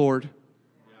 not yet, Lord.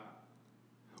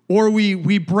 Or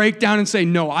we break down and say,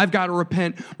 no, I've got to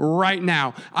repent right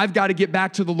now. I've got to get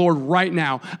back to the Lord right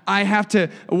now. I have to,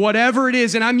 whatever it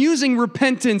is. And I'm using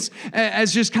repentance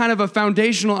as just kind of a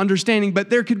foundational understanding, but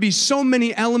there could be so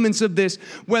many elements of this,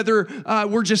 whether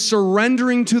we're just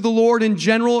surrendering to the Lord in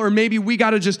general, or maybe we got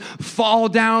to just fall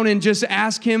down and just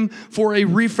ask Him for a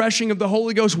refreshing of the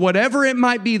Holy Ghost. Whatever it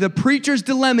might be, the preacher's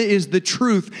dilemma is the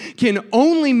truth can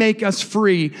only make us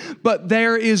free, but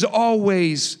there is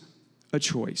always a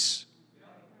choice.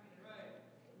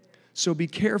 So be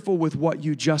careful with what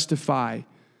you justify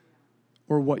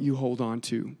or what you hold on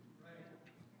to.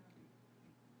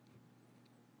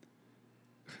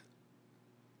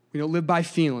 We don't live by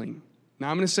feeling. Now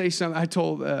I'm going to say something. I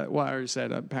told, I already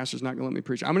said, pastor's not going to let me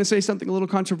preach. I'm going to say something a little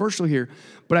controversial here,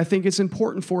 but I think it's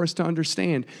important for us to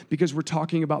understand because we're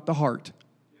talking about the heart.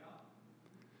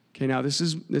 Okay, now this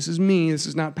is me. This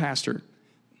is not pastor.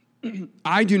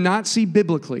 I do not see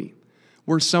biblically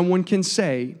where someone can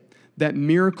say that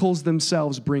miracles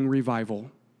themselves bring revival.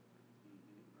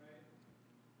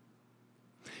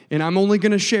 And I'm only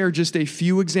going to share just a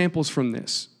few examples from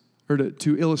this, or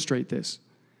to illustrate this.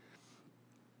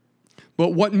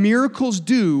 But what miracles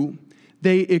do,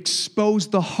 they expose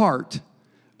the heart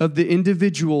of the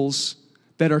individuals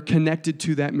that are connected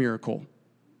to that miracle.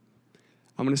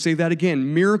 I'm going to say that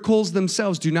again. Miracles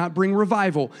themselves do not bring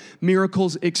revival.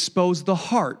 Miracles expose the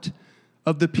heart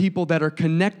of the people that are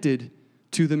connected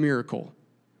to the miracle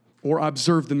or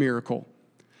observe the miracle.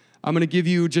 I'm going to give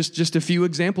you just a few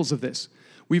examples of this.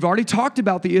 We've already talked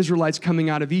about the Israelites coming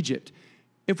out of Egypt.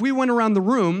 If we went around the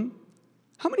room,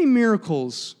 how many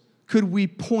miracles could we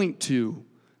point to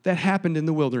that happened in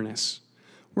the wilderness?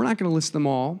 We're not going to list them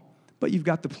all, but you've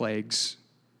got the plagues.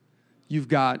 You've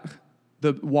got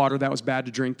the water that was bad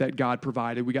to drink that God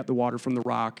provided. We got the water from the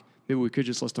rock. Maybe we could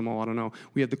just list them all. I don't know.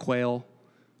 We had the quail,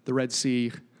 the Red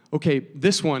Sea. Okay,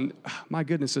 this one, my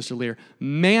goodness, Sister Lear.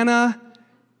 Manna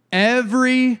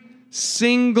every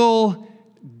single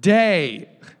day.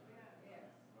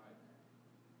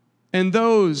 And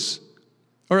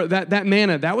that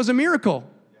manna, that was a miracle.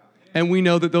 And we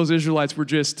know that those Israelites were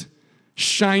just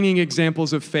shining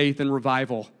examples of faith and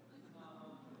revival.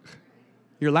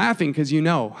 You're laughing because you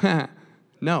know.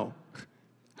 No.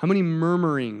 How many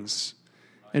murmurings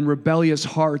and rebellious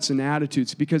hearts and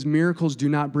attitudes? Because miracles do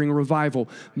not bring revival.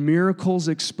 Miracles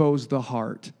expose the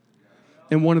heart.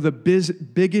 And one of the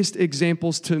biggest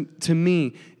examples to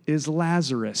me is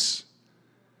Lazarus.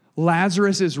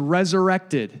 Lazarus is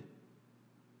resurrected.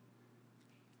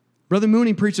 Brother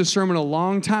Mooney preached a sermon a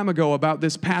long time ago about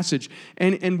this passage,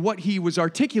 and what he was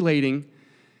articulating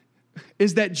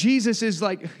is that Jesus is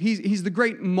like, he's the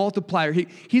great multiplier.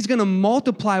 He's going to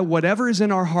multiply whatever is in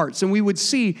our hearts. And we would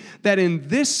see that in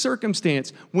this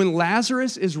circumstance, when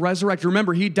Lazarus is resurrected,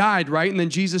 remember, he died, right? And then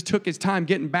Jesus took his time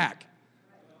getting back.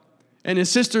 And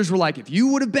his sisters were like, if you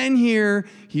would have been here,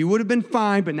 he would have been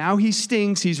fine, but now he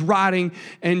stinks, he's rotting.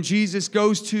 And Jesus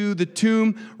goes to the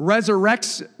tomb,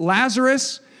 resurrects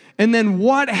Lazarus. And then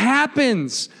what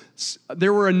happens?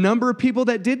 There were a number of people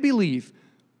that did believe.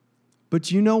 But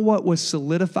you know what was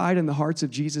solidified in the hearts of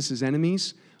Jesus'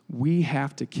 enemies? We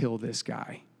have to kill this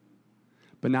guy.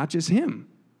 But not just him.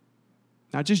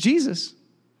 Not just Jesus.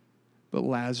 But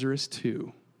Lazarus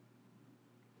too.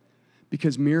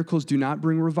 Because miracles do not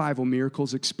bring revival.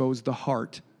 Miracles expose the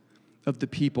heart of the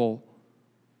people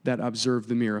that observe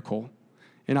the miracle.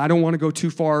 And I don't want to go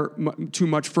too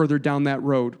much further down that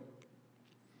road.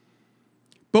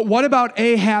 But what about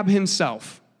Ahab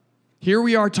himself? Here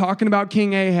we are talking about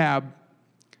King Ahab.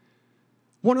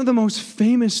 One of the most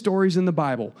famous stories in the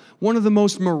Bible, one of the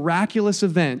most miraculous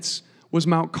events was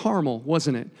Mount Carmel,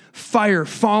 wasn't it? Fire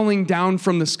falling down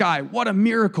from the sky. What a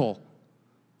miracle,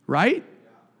 right?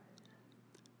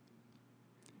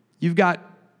 You've got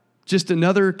just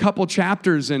another couple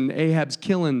chapters and Ahab's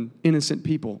killing innocent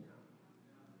people.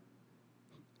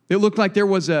 It looked like there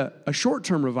was a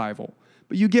short-term revival,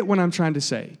 but you get what I'm trying to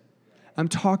say. I'm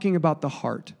talking about the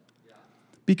heart.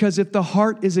 Because if the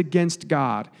heart is against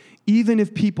God, even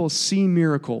if people see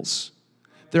miracles,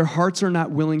 their hearts are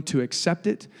not willing to accept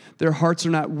it. Their hearts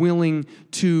are not willing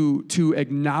to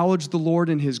acknowledge the Lord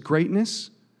and His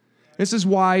greatness. This is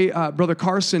why Brother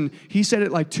Carson, he said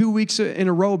it like 2 weeks in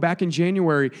a row back in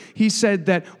January. He said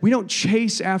that we don't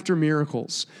chase after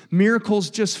miracles. Miracles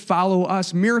just follow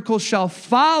us. Miracles shall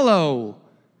follow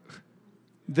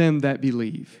them that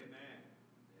believe.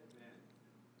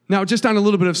 Now, just on a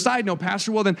little bit of side note,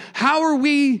 Pastor, well then, how are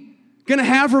we going to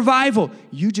have revival?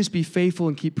 You just be faithful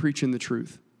and keep preaching the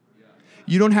truth.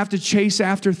 You don't have to chase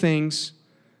after things.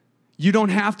 You don't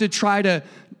have to try to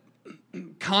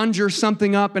conjure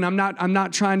something up, and I'm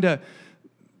not trying to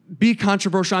be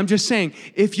controversial. I'm just saying,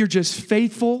 if you're just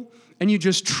faithful and you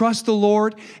just trust the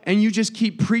Lord and you just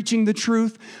keep preaching the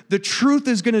truth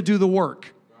is going to do the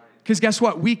work. Because guess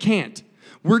what? We can't.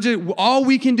 All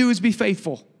we can do is be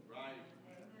faithful.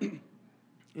 Right.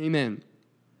 Amen.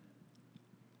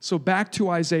 So back to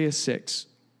Isaiah 6.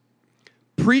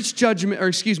 Preach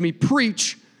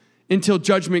until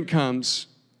judgment comes.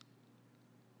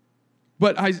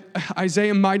 But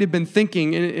Isaiah might have been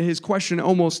thinking, and his question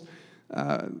almost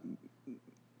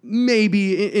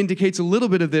maybe indicates a little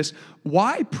bit of this.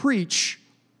 Why preach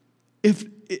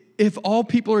if all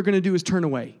people are going to do is turn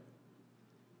away?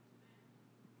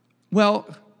 Well,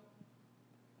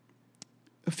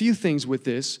 a few things with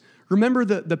this. Remember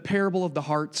the parable of the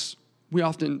hearts? We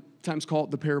oftentimes call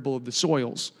it the parable of the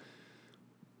soils,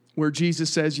 where Jesus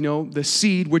says, the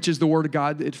seed, which is the word of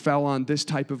God, it fell on this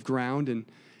type of ground, and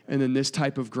then this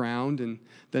type of ground, and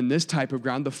then this type of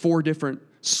ground, the 4 different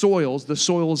soils, the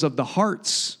soils of the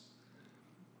hearts.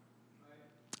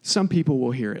 Some people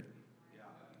will hear it.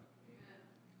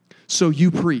 So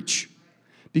you preach,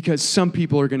 because some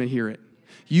people are going to hear it.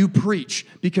 You preach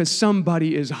because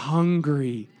somebody is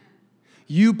hungry.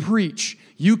 You preach.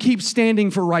 You keep standing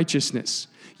for righteousness.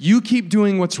 You keep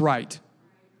doing what's right.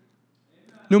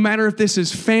 No matter if this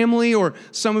is family or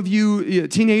some of you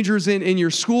teenagers in your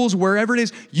schools, wherever it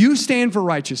is, you stand for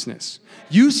righteousness.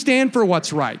 You stand for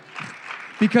what's right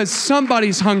because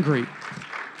somebody's hungry.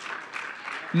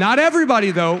 Not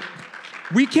everybody, though.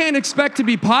 We can't expect to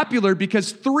be popular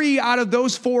because 3 out of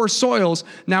those 4 soils,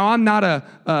 now I'm not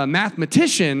a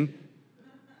mathematician,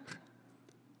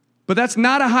 but that's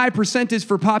not a high percentage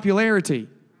for popularity.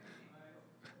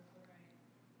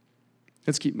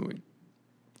 Let's keep moving.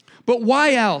 But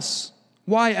why else?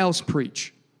 Why else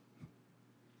preach?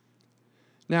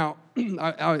 Now,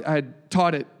 I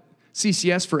taught at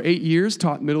CCS for 8 years,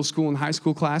 taught middle school and high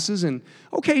school classes, and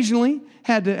occasionally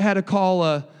had to call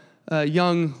a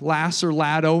young lass or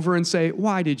lad over and say,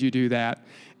 why did you do that?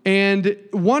 And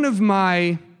one of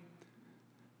my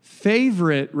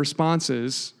favorite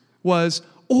responses was,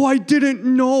 I didn't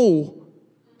know.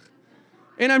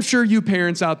 And I'm sure you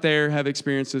parents out there have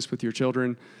experienced this with your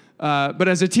children. But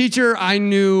as a teacher, I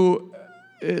knew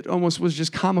it almost was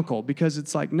just comical because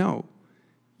it's like, no,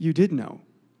 you did know.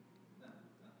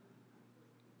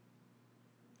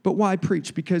 But why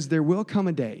preach? Because there will come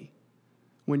a day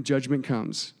when judgment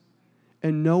comes.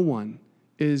 And no one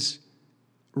is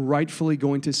rightfully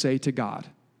going to say to God,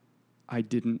 I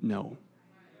didn't know.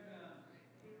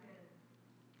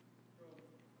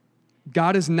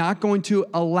 God is not going to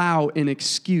allow an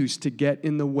excuse to get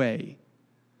in the way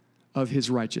of his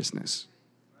righteousness.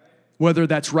 Whether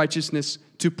that's righteousness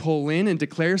to pull in and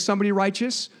declare somebody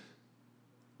righteous,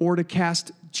 or to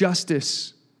cast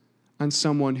justice on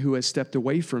someone who has stepped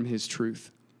away from his truth.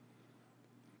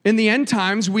 In the end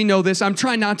times, we know this. I'm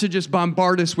trying not to just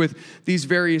bombard us with these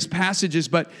various passages,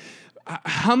 but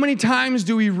how many times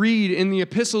do we read in the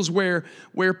epistles where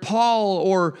Paul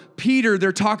or Peter,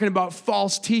 they're talking about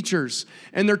false teachers,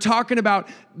 and they're talking about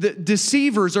the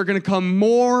deceivers are going to come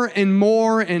more and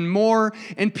more and more,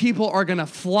 and people are going to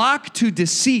flock to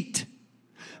deceit.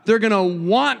 They're going to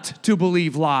want to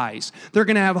believe lies. They're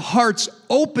going to have hearts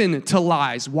open to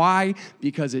lies. Why?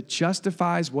 Because it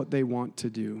justifies what they want to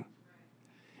do.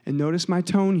 And notice my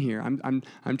tone here.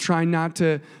 I'm trying not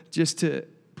to just to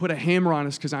put a hammer on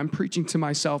us because I'm preaching to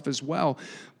myself as well.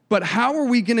 But how are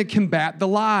we going to combat the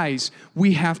lies?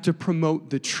 We have to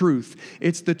promote the truth.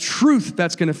 It's the truth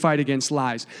that's going to fight against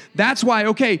lies. That's why,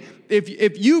 okay,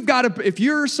 if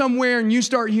you're somewhere and you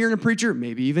start hearing a preacher,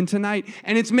 maybe even tonight,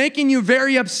 and it's making you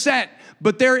very upset,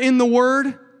 but they're in the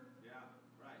Word,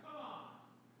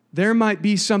 there might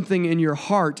be something in your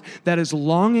heart that is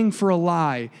longing for a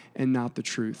lie and not the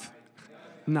truth.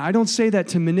 Now, I don't say that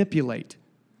to manipulate.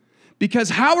 Because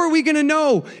how are we going to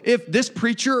know if this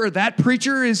preacher or that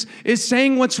preacher is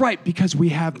saying what's right? Because we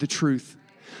have the truth.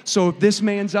 So if this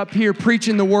man's up here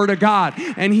preaching the Word of God,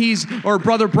 and or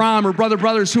Brother Brom or Brother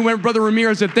Brothers, whoever, Brother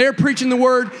Ramirez, if they're preaching the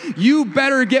Word, you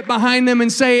better get behind them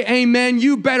and say amen.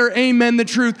 You better amen the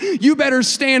truth. You better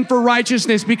stand for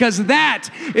righteousness, because that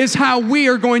is how we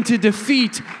are going to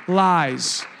defeat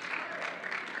lies.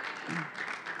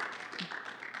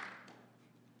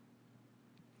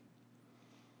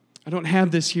 I don't have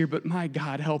this here, but my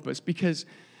God, help us, because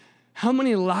how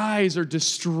many lies are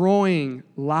destroying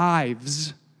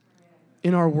lives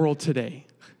in our world today?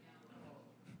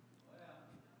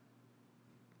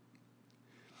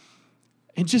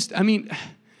 And just,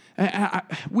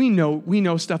 we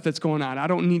know stuff that's going on. I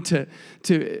don't need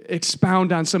to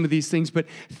expound on some of these things, but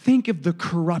think of the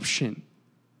corruption.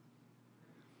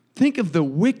 Think of the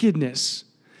wickedness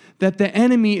that the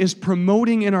enemy is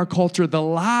promoting in our culture, the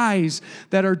lies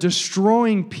that are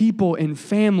destroying people and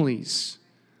families.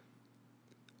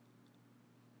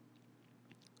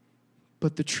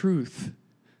 But the truth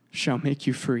shall make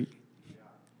you free.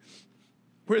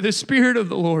 Where the Spirit of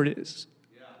the Lord is,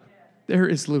 there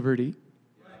is liberty.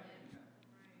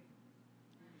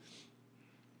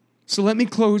 So let me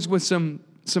close with some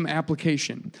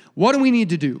application. What do we need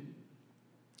to do?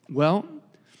 Well,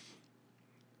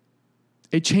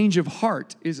 a change of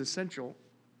heart is essential.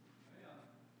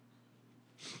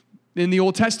 In the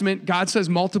Old Testament, God says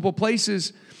multiple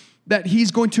places that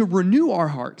He's going to renew our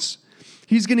hearts.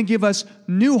 He's going to give us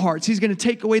new hearts. He's going to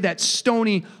take away that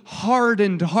stony,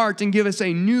 hardened heart and give us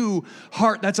a new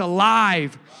heart that's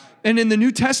alive. And in the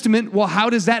New Testament, well, how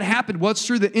does that happen? Well, it's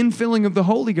through the infilling of the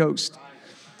Holy Ghost.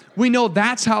 We know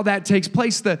that's how that takes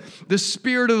place. The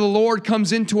Spirit of the Lord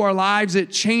comes into our lives.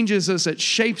 It changes us. It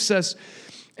shapes us.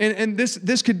 And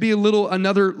this could be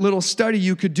another little study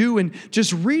you could do and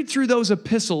just read through those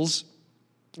epistles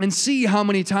and see how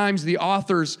many times the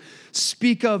authors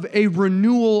speak of a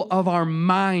renewal of our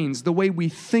minds, the way we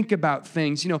think about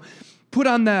things. You know, put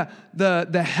on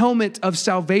the helmet of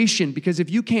salvation, because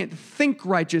if you can't think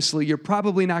righteously, you're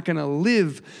probably not going to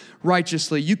live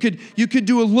righteously. You could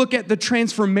do a look at the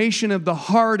transformation of the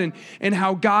heart and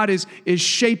how God is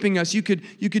shaping us. You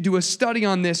could do a study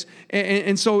on this.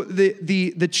 And so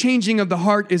the changing of the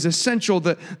heart is essential.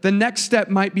 The next step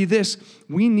might be this: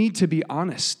 we need to be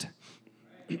honest.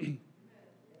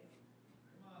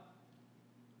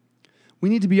 We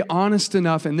need to be honest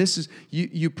enough, and this is,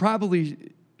 you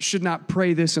probably should not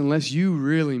pray this unless you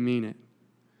really mean it.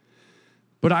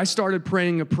 But I started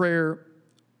praying a prayer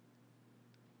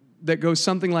that goes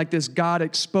something like this: God,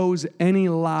 expose any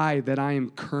lie that I am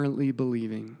currently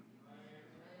believing.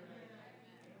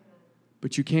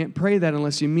 But you can't pray that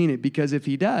unless you mean it, because if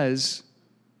He does,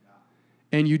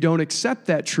 and you don't accept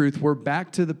that truth, we're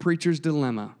back to the preacher's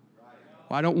dilemma.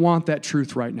 Well, I don't want that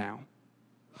truth right now.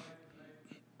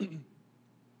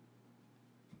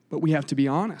 But we have to be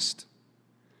honest.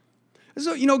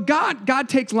 So, God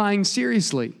takes lying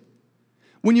seriously.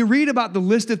 When you read about the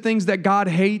list of things that God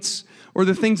hates, or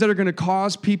the things that are going to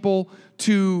cause people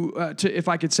to, if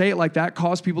I could say it like that,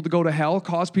 cause people to go to hell,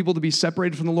 cause people to be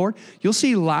separated from the Lord, you'll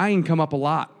see lying come up a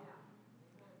lot.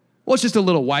 Well, it's just a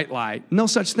little white lie. No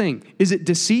such thing. Is it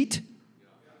deceit?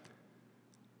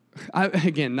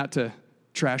 Again, not to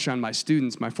trash on my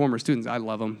students, my former students. I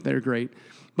love them. They're great.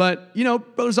 But,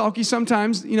 Brother Zalke,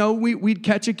 sometimes, we'd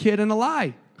catch a kid in a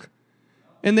lie.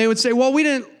 And they would say, well,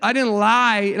 I didn't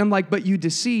lie. And I'm like, but you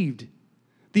deceived.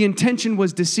 The intention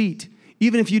was deceit.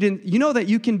 Even if you didn't, that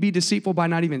you can be deceitful by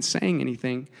not even saying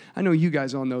anything. I know you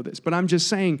guys all know this, but I'm just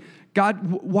saying,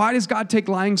 why does God take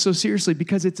lying so seriously?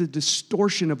 Because it's a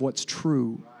distortion of what's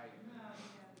true.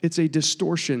 It's a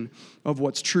distortion of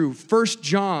what's true. 1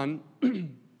 John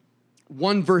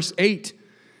 1 verse 8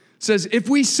 says, if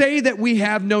we say that we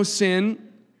have no sin,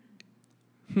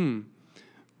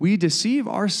 we deceive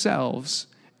ourselves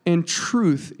and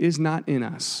truth is not in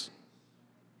us.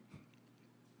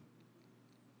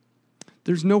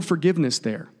 There's no forgiveness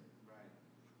there.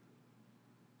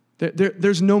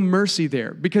 There's no mercy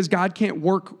there, because God can't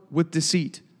work with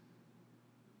deceit.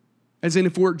 As in,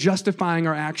 if we're justifying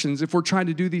our actions, if we're trying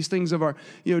to do these things of our,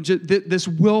 this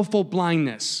willful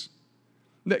blindness.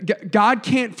 God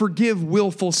can't forgive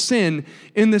willful sin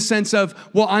in the sense of,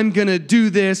 well, I'm going to do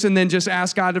this and then just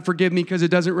ask God to forgive me because it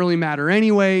doesn't really matter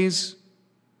anyways.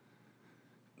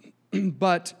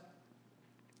 But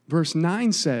verse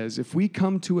 9 says, if we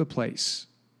come to a place,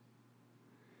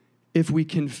 if we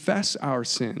confess our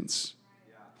sins,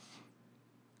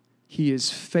 He is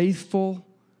faithful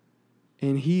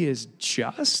and He is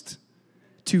just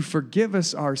to forgive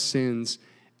us our sins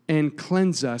and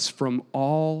cleanse us from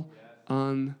all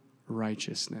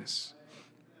unrighteousness.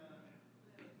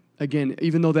 Again,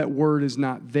 even though that word is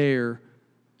not there,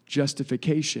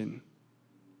 justification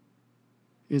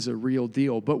is a real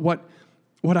deal. But what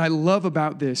I love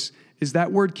about this is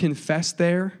that word confess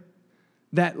there,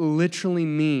 that literally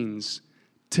means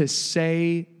to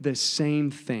say the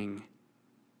same thing.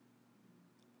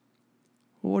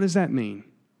 Well, what does that mean?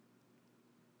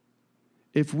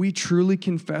 If we truly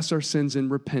confess our sins in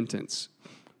repentance,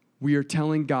 we are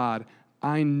telling God,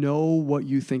 I know what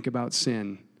you think about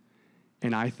sin,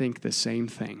 and I think the same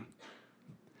thing.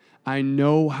 I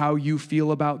know how you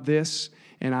feel about this,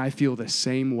 and I feel the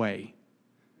same way.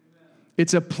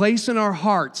 It's a place in our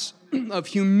hearts of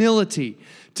humility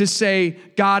to say,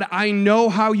 God, I know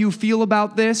how you feel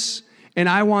about this, and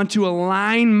I want to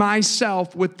align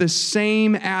myself with the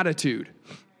same attitude.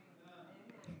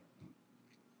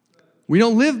 We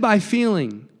don't live by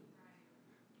feeling.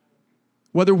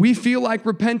 Whether we feel like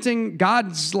repenting,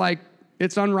 God's like,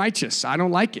 it's unrighteous. I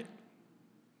don't like it.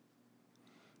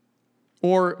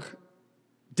 Or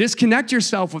disconnect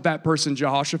yourself with that person,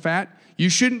 Jehoshaphat. You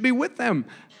shouldn't be with them.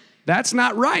 That's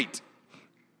not right.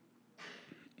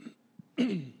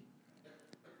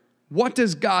 What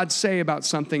does God say about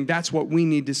something? That's what we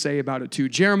need to say about it too.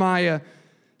 Jeremiah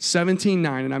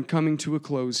 17:9, and I'm coming to a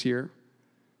close here.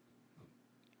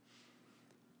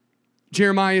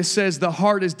 Jeremiah says, the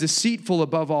heart is deceitful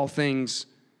above all things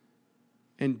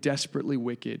and desperately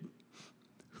wicked.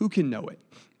 Who can know it?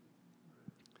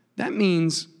 That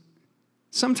means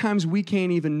sometimes we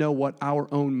can't even know what our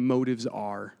own motives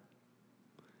are.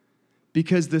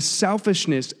 Because the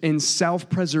selfishness and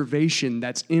self-preservation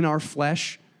that's in our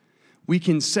flesh, we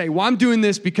can say, well, I'm doing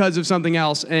this because of something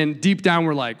else. And deep down,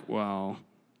 we're like, well,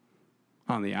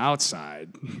 on the outside.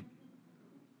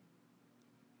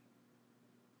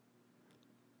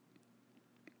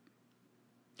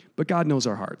 But God knows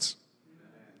our hearts.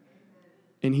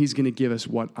 And he's going to give us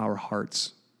what our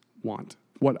hearts want,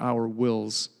 what our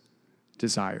wills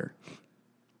desire.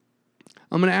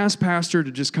 I'm going to ask Pastor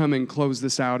to just come and close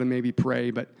this out and maybe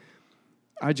pray, but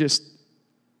I've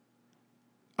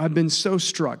been so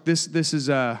struck. This is,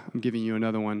 I'm giving you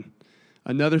another one.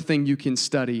 Another thing you can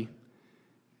study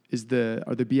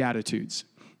are the Beatitudes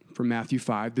from Matthew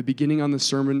 5, the beginning on the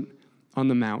Sermon on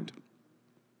the Mount.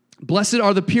 Blessed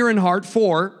are the pure in heart,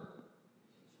 for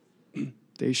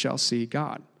they shall see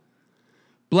God.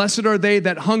 Blessed are they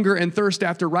that hunger and thirst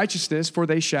after righteousness, for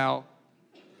they shall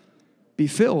be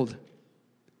filled.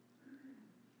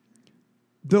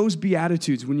 Those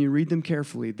Beatitudes, when you read them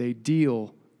carefully, they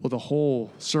deal, well, the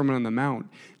whole Sermon on the Mount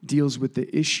deals with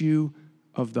the issue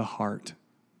of the heart.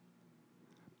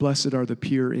 Blessed are the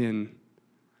pure in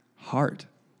heart.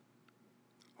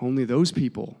 Only those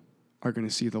people are going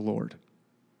to see the Lord.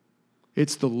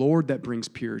 It's the Lord that brings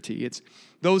purity. It's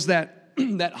those that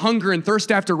hunger and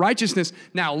thirst after righteousness.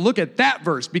 Now look at that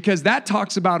verse, because that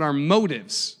talks about our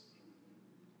motives.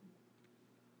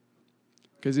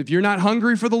 Because if you're not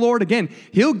hungry for the Lord, again,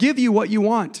 he'll give you what you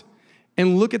want.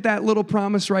 And look at that little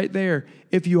promise right there.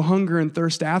 If you hunger and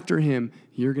thirst after him,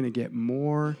 you're going to get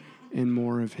more and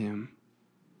more of him.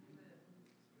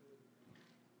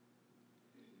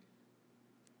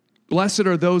 Blessed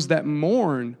are those that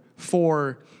mourn,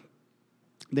 for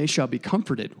they shall be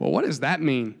comforted. Well, what does that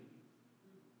mean?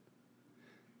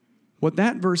 What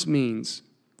that verse means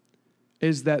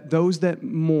is that those that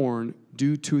mourn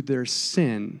due to their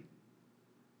sin,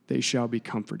 they shall be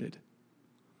comforted.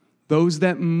 Those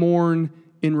that mourn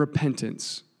in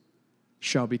repentance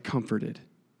shall be comforted.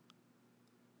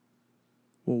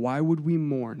 Well, why would we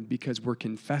mourn? Because we're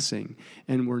confessing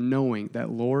and we're knowing that,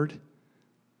 Lord,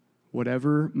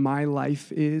 whatever my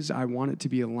life is, I want it to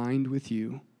be aligned with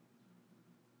you.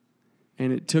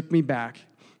 And it took me back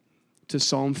to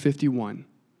Psalm 51.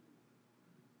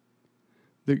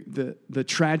 The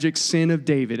tragic sin of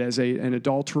David as an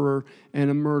adulterer and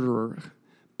a murderer.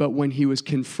 But when he was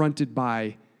confronted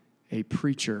by a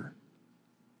preacher,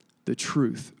 the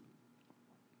truth,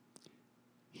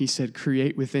 he said,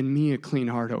 create within me a clean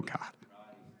heart, O God,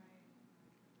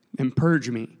 and purge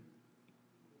me.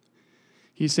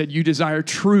 He said, you desire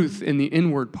truth in the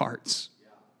inward parts.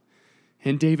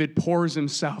 And David pours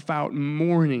himself out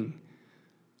mourning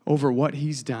over what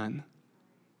he's done.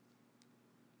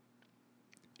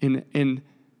 And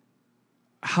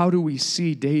how do we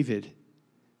see David?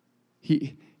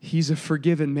 He's a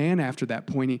forgiven man after that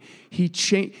point.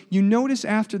 You notice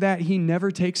after that, he never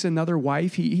takes another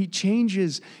wife. He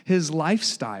changes his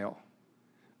lifestyle.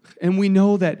 And we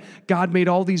know that God made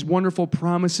all these wonderful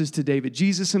promises to David.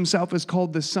 Jesus himself is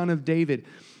called the Son of David.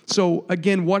 So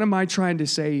again, what am I trying to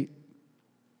say?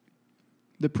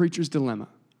 The preacher's dilemma.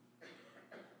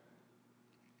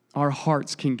 Our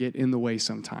hearts can get in the way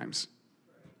sometimes.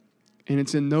 And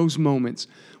it's in those moments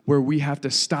where we have to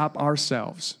stop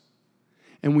ourselves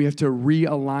and we have to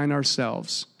realign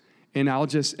ourselves. And I'll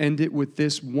just end it with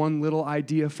this one little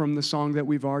idea from the song that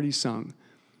we've already sung.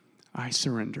 I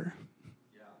surrender.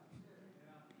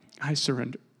 I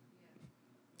surrender.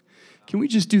 Can we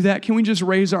just do that? Can we just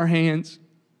raise our hands?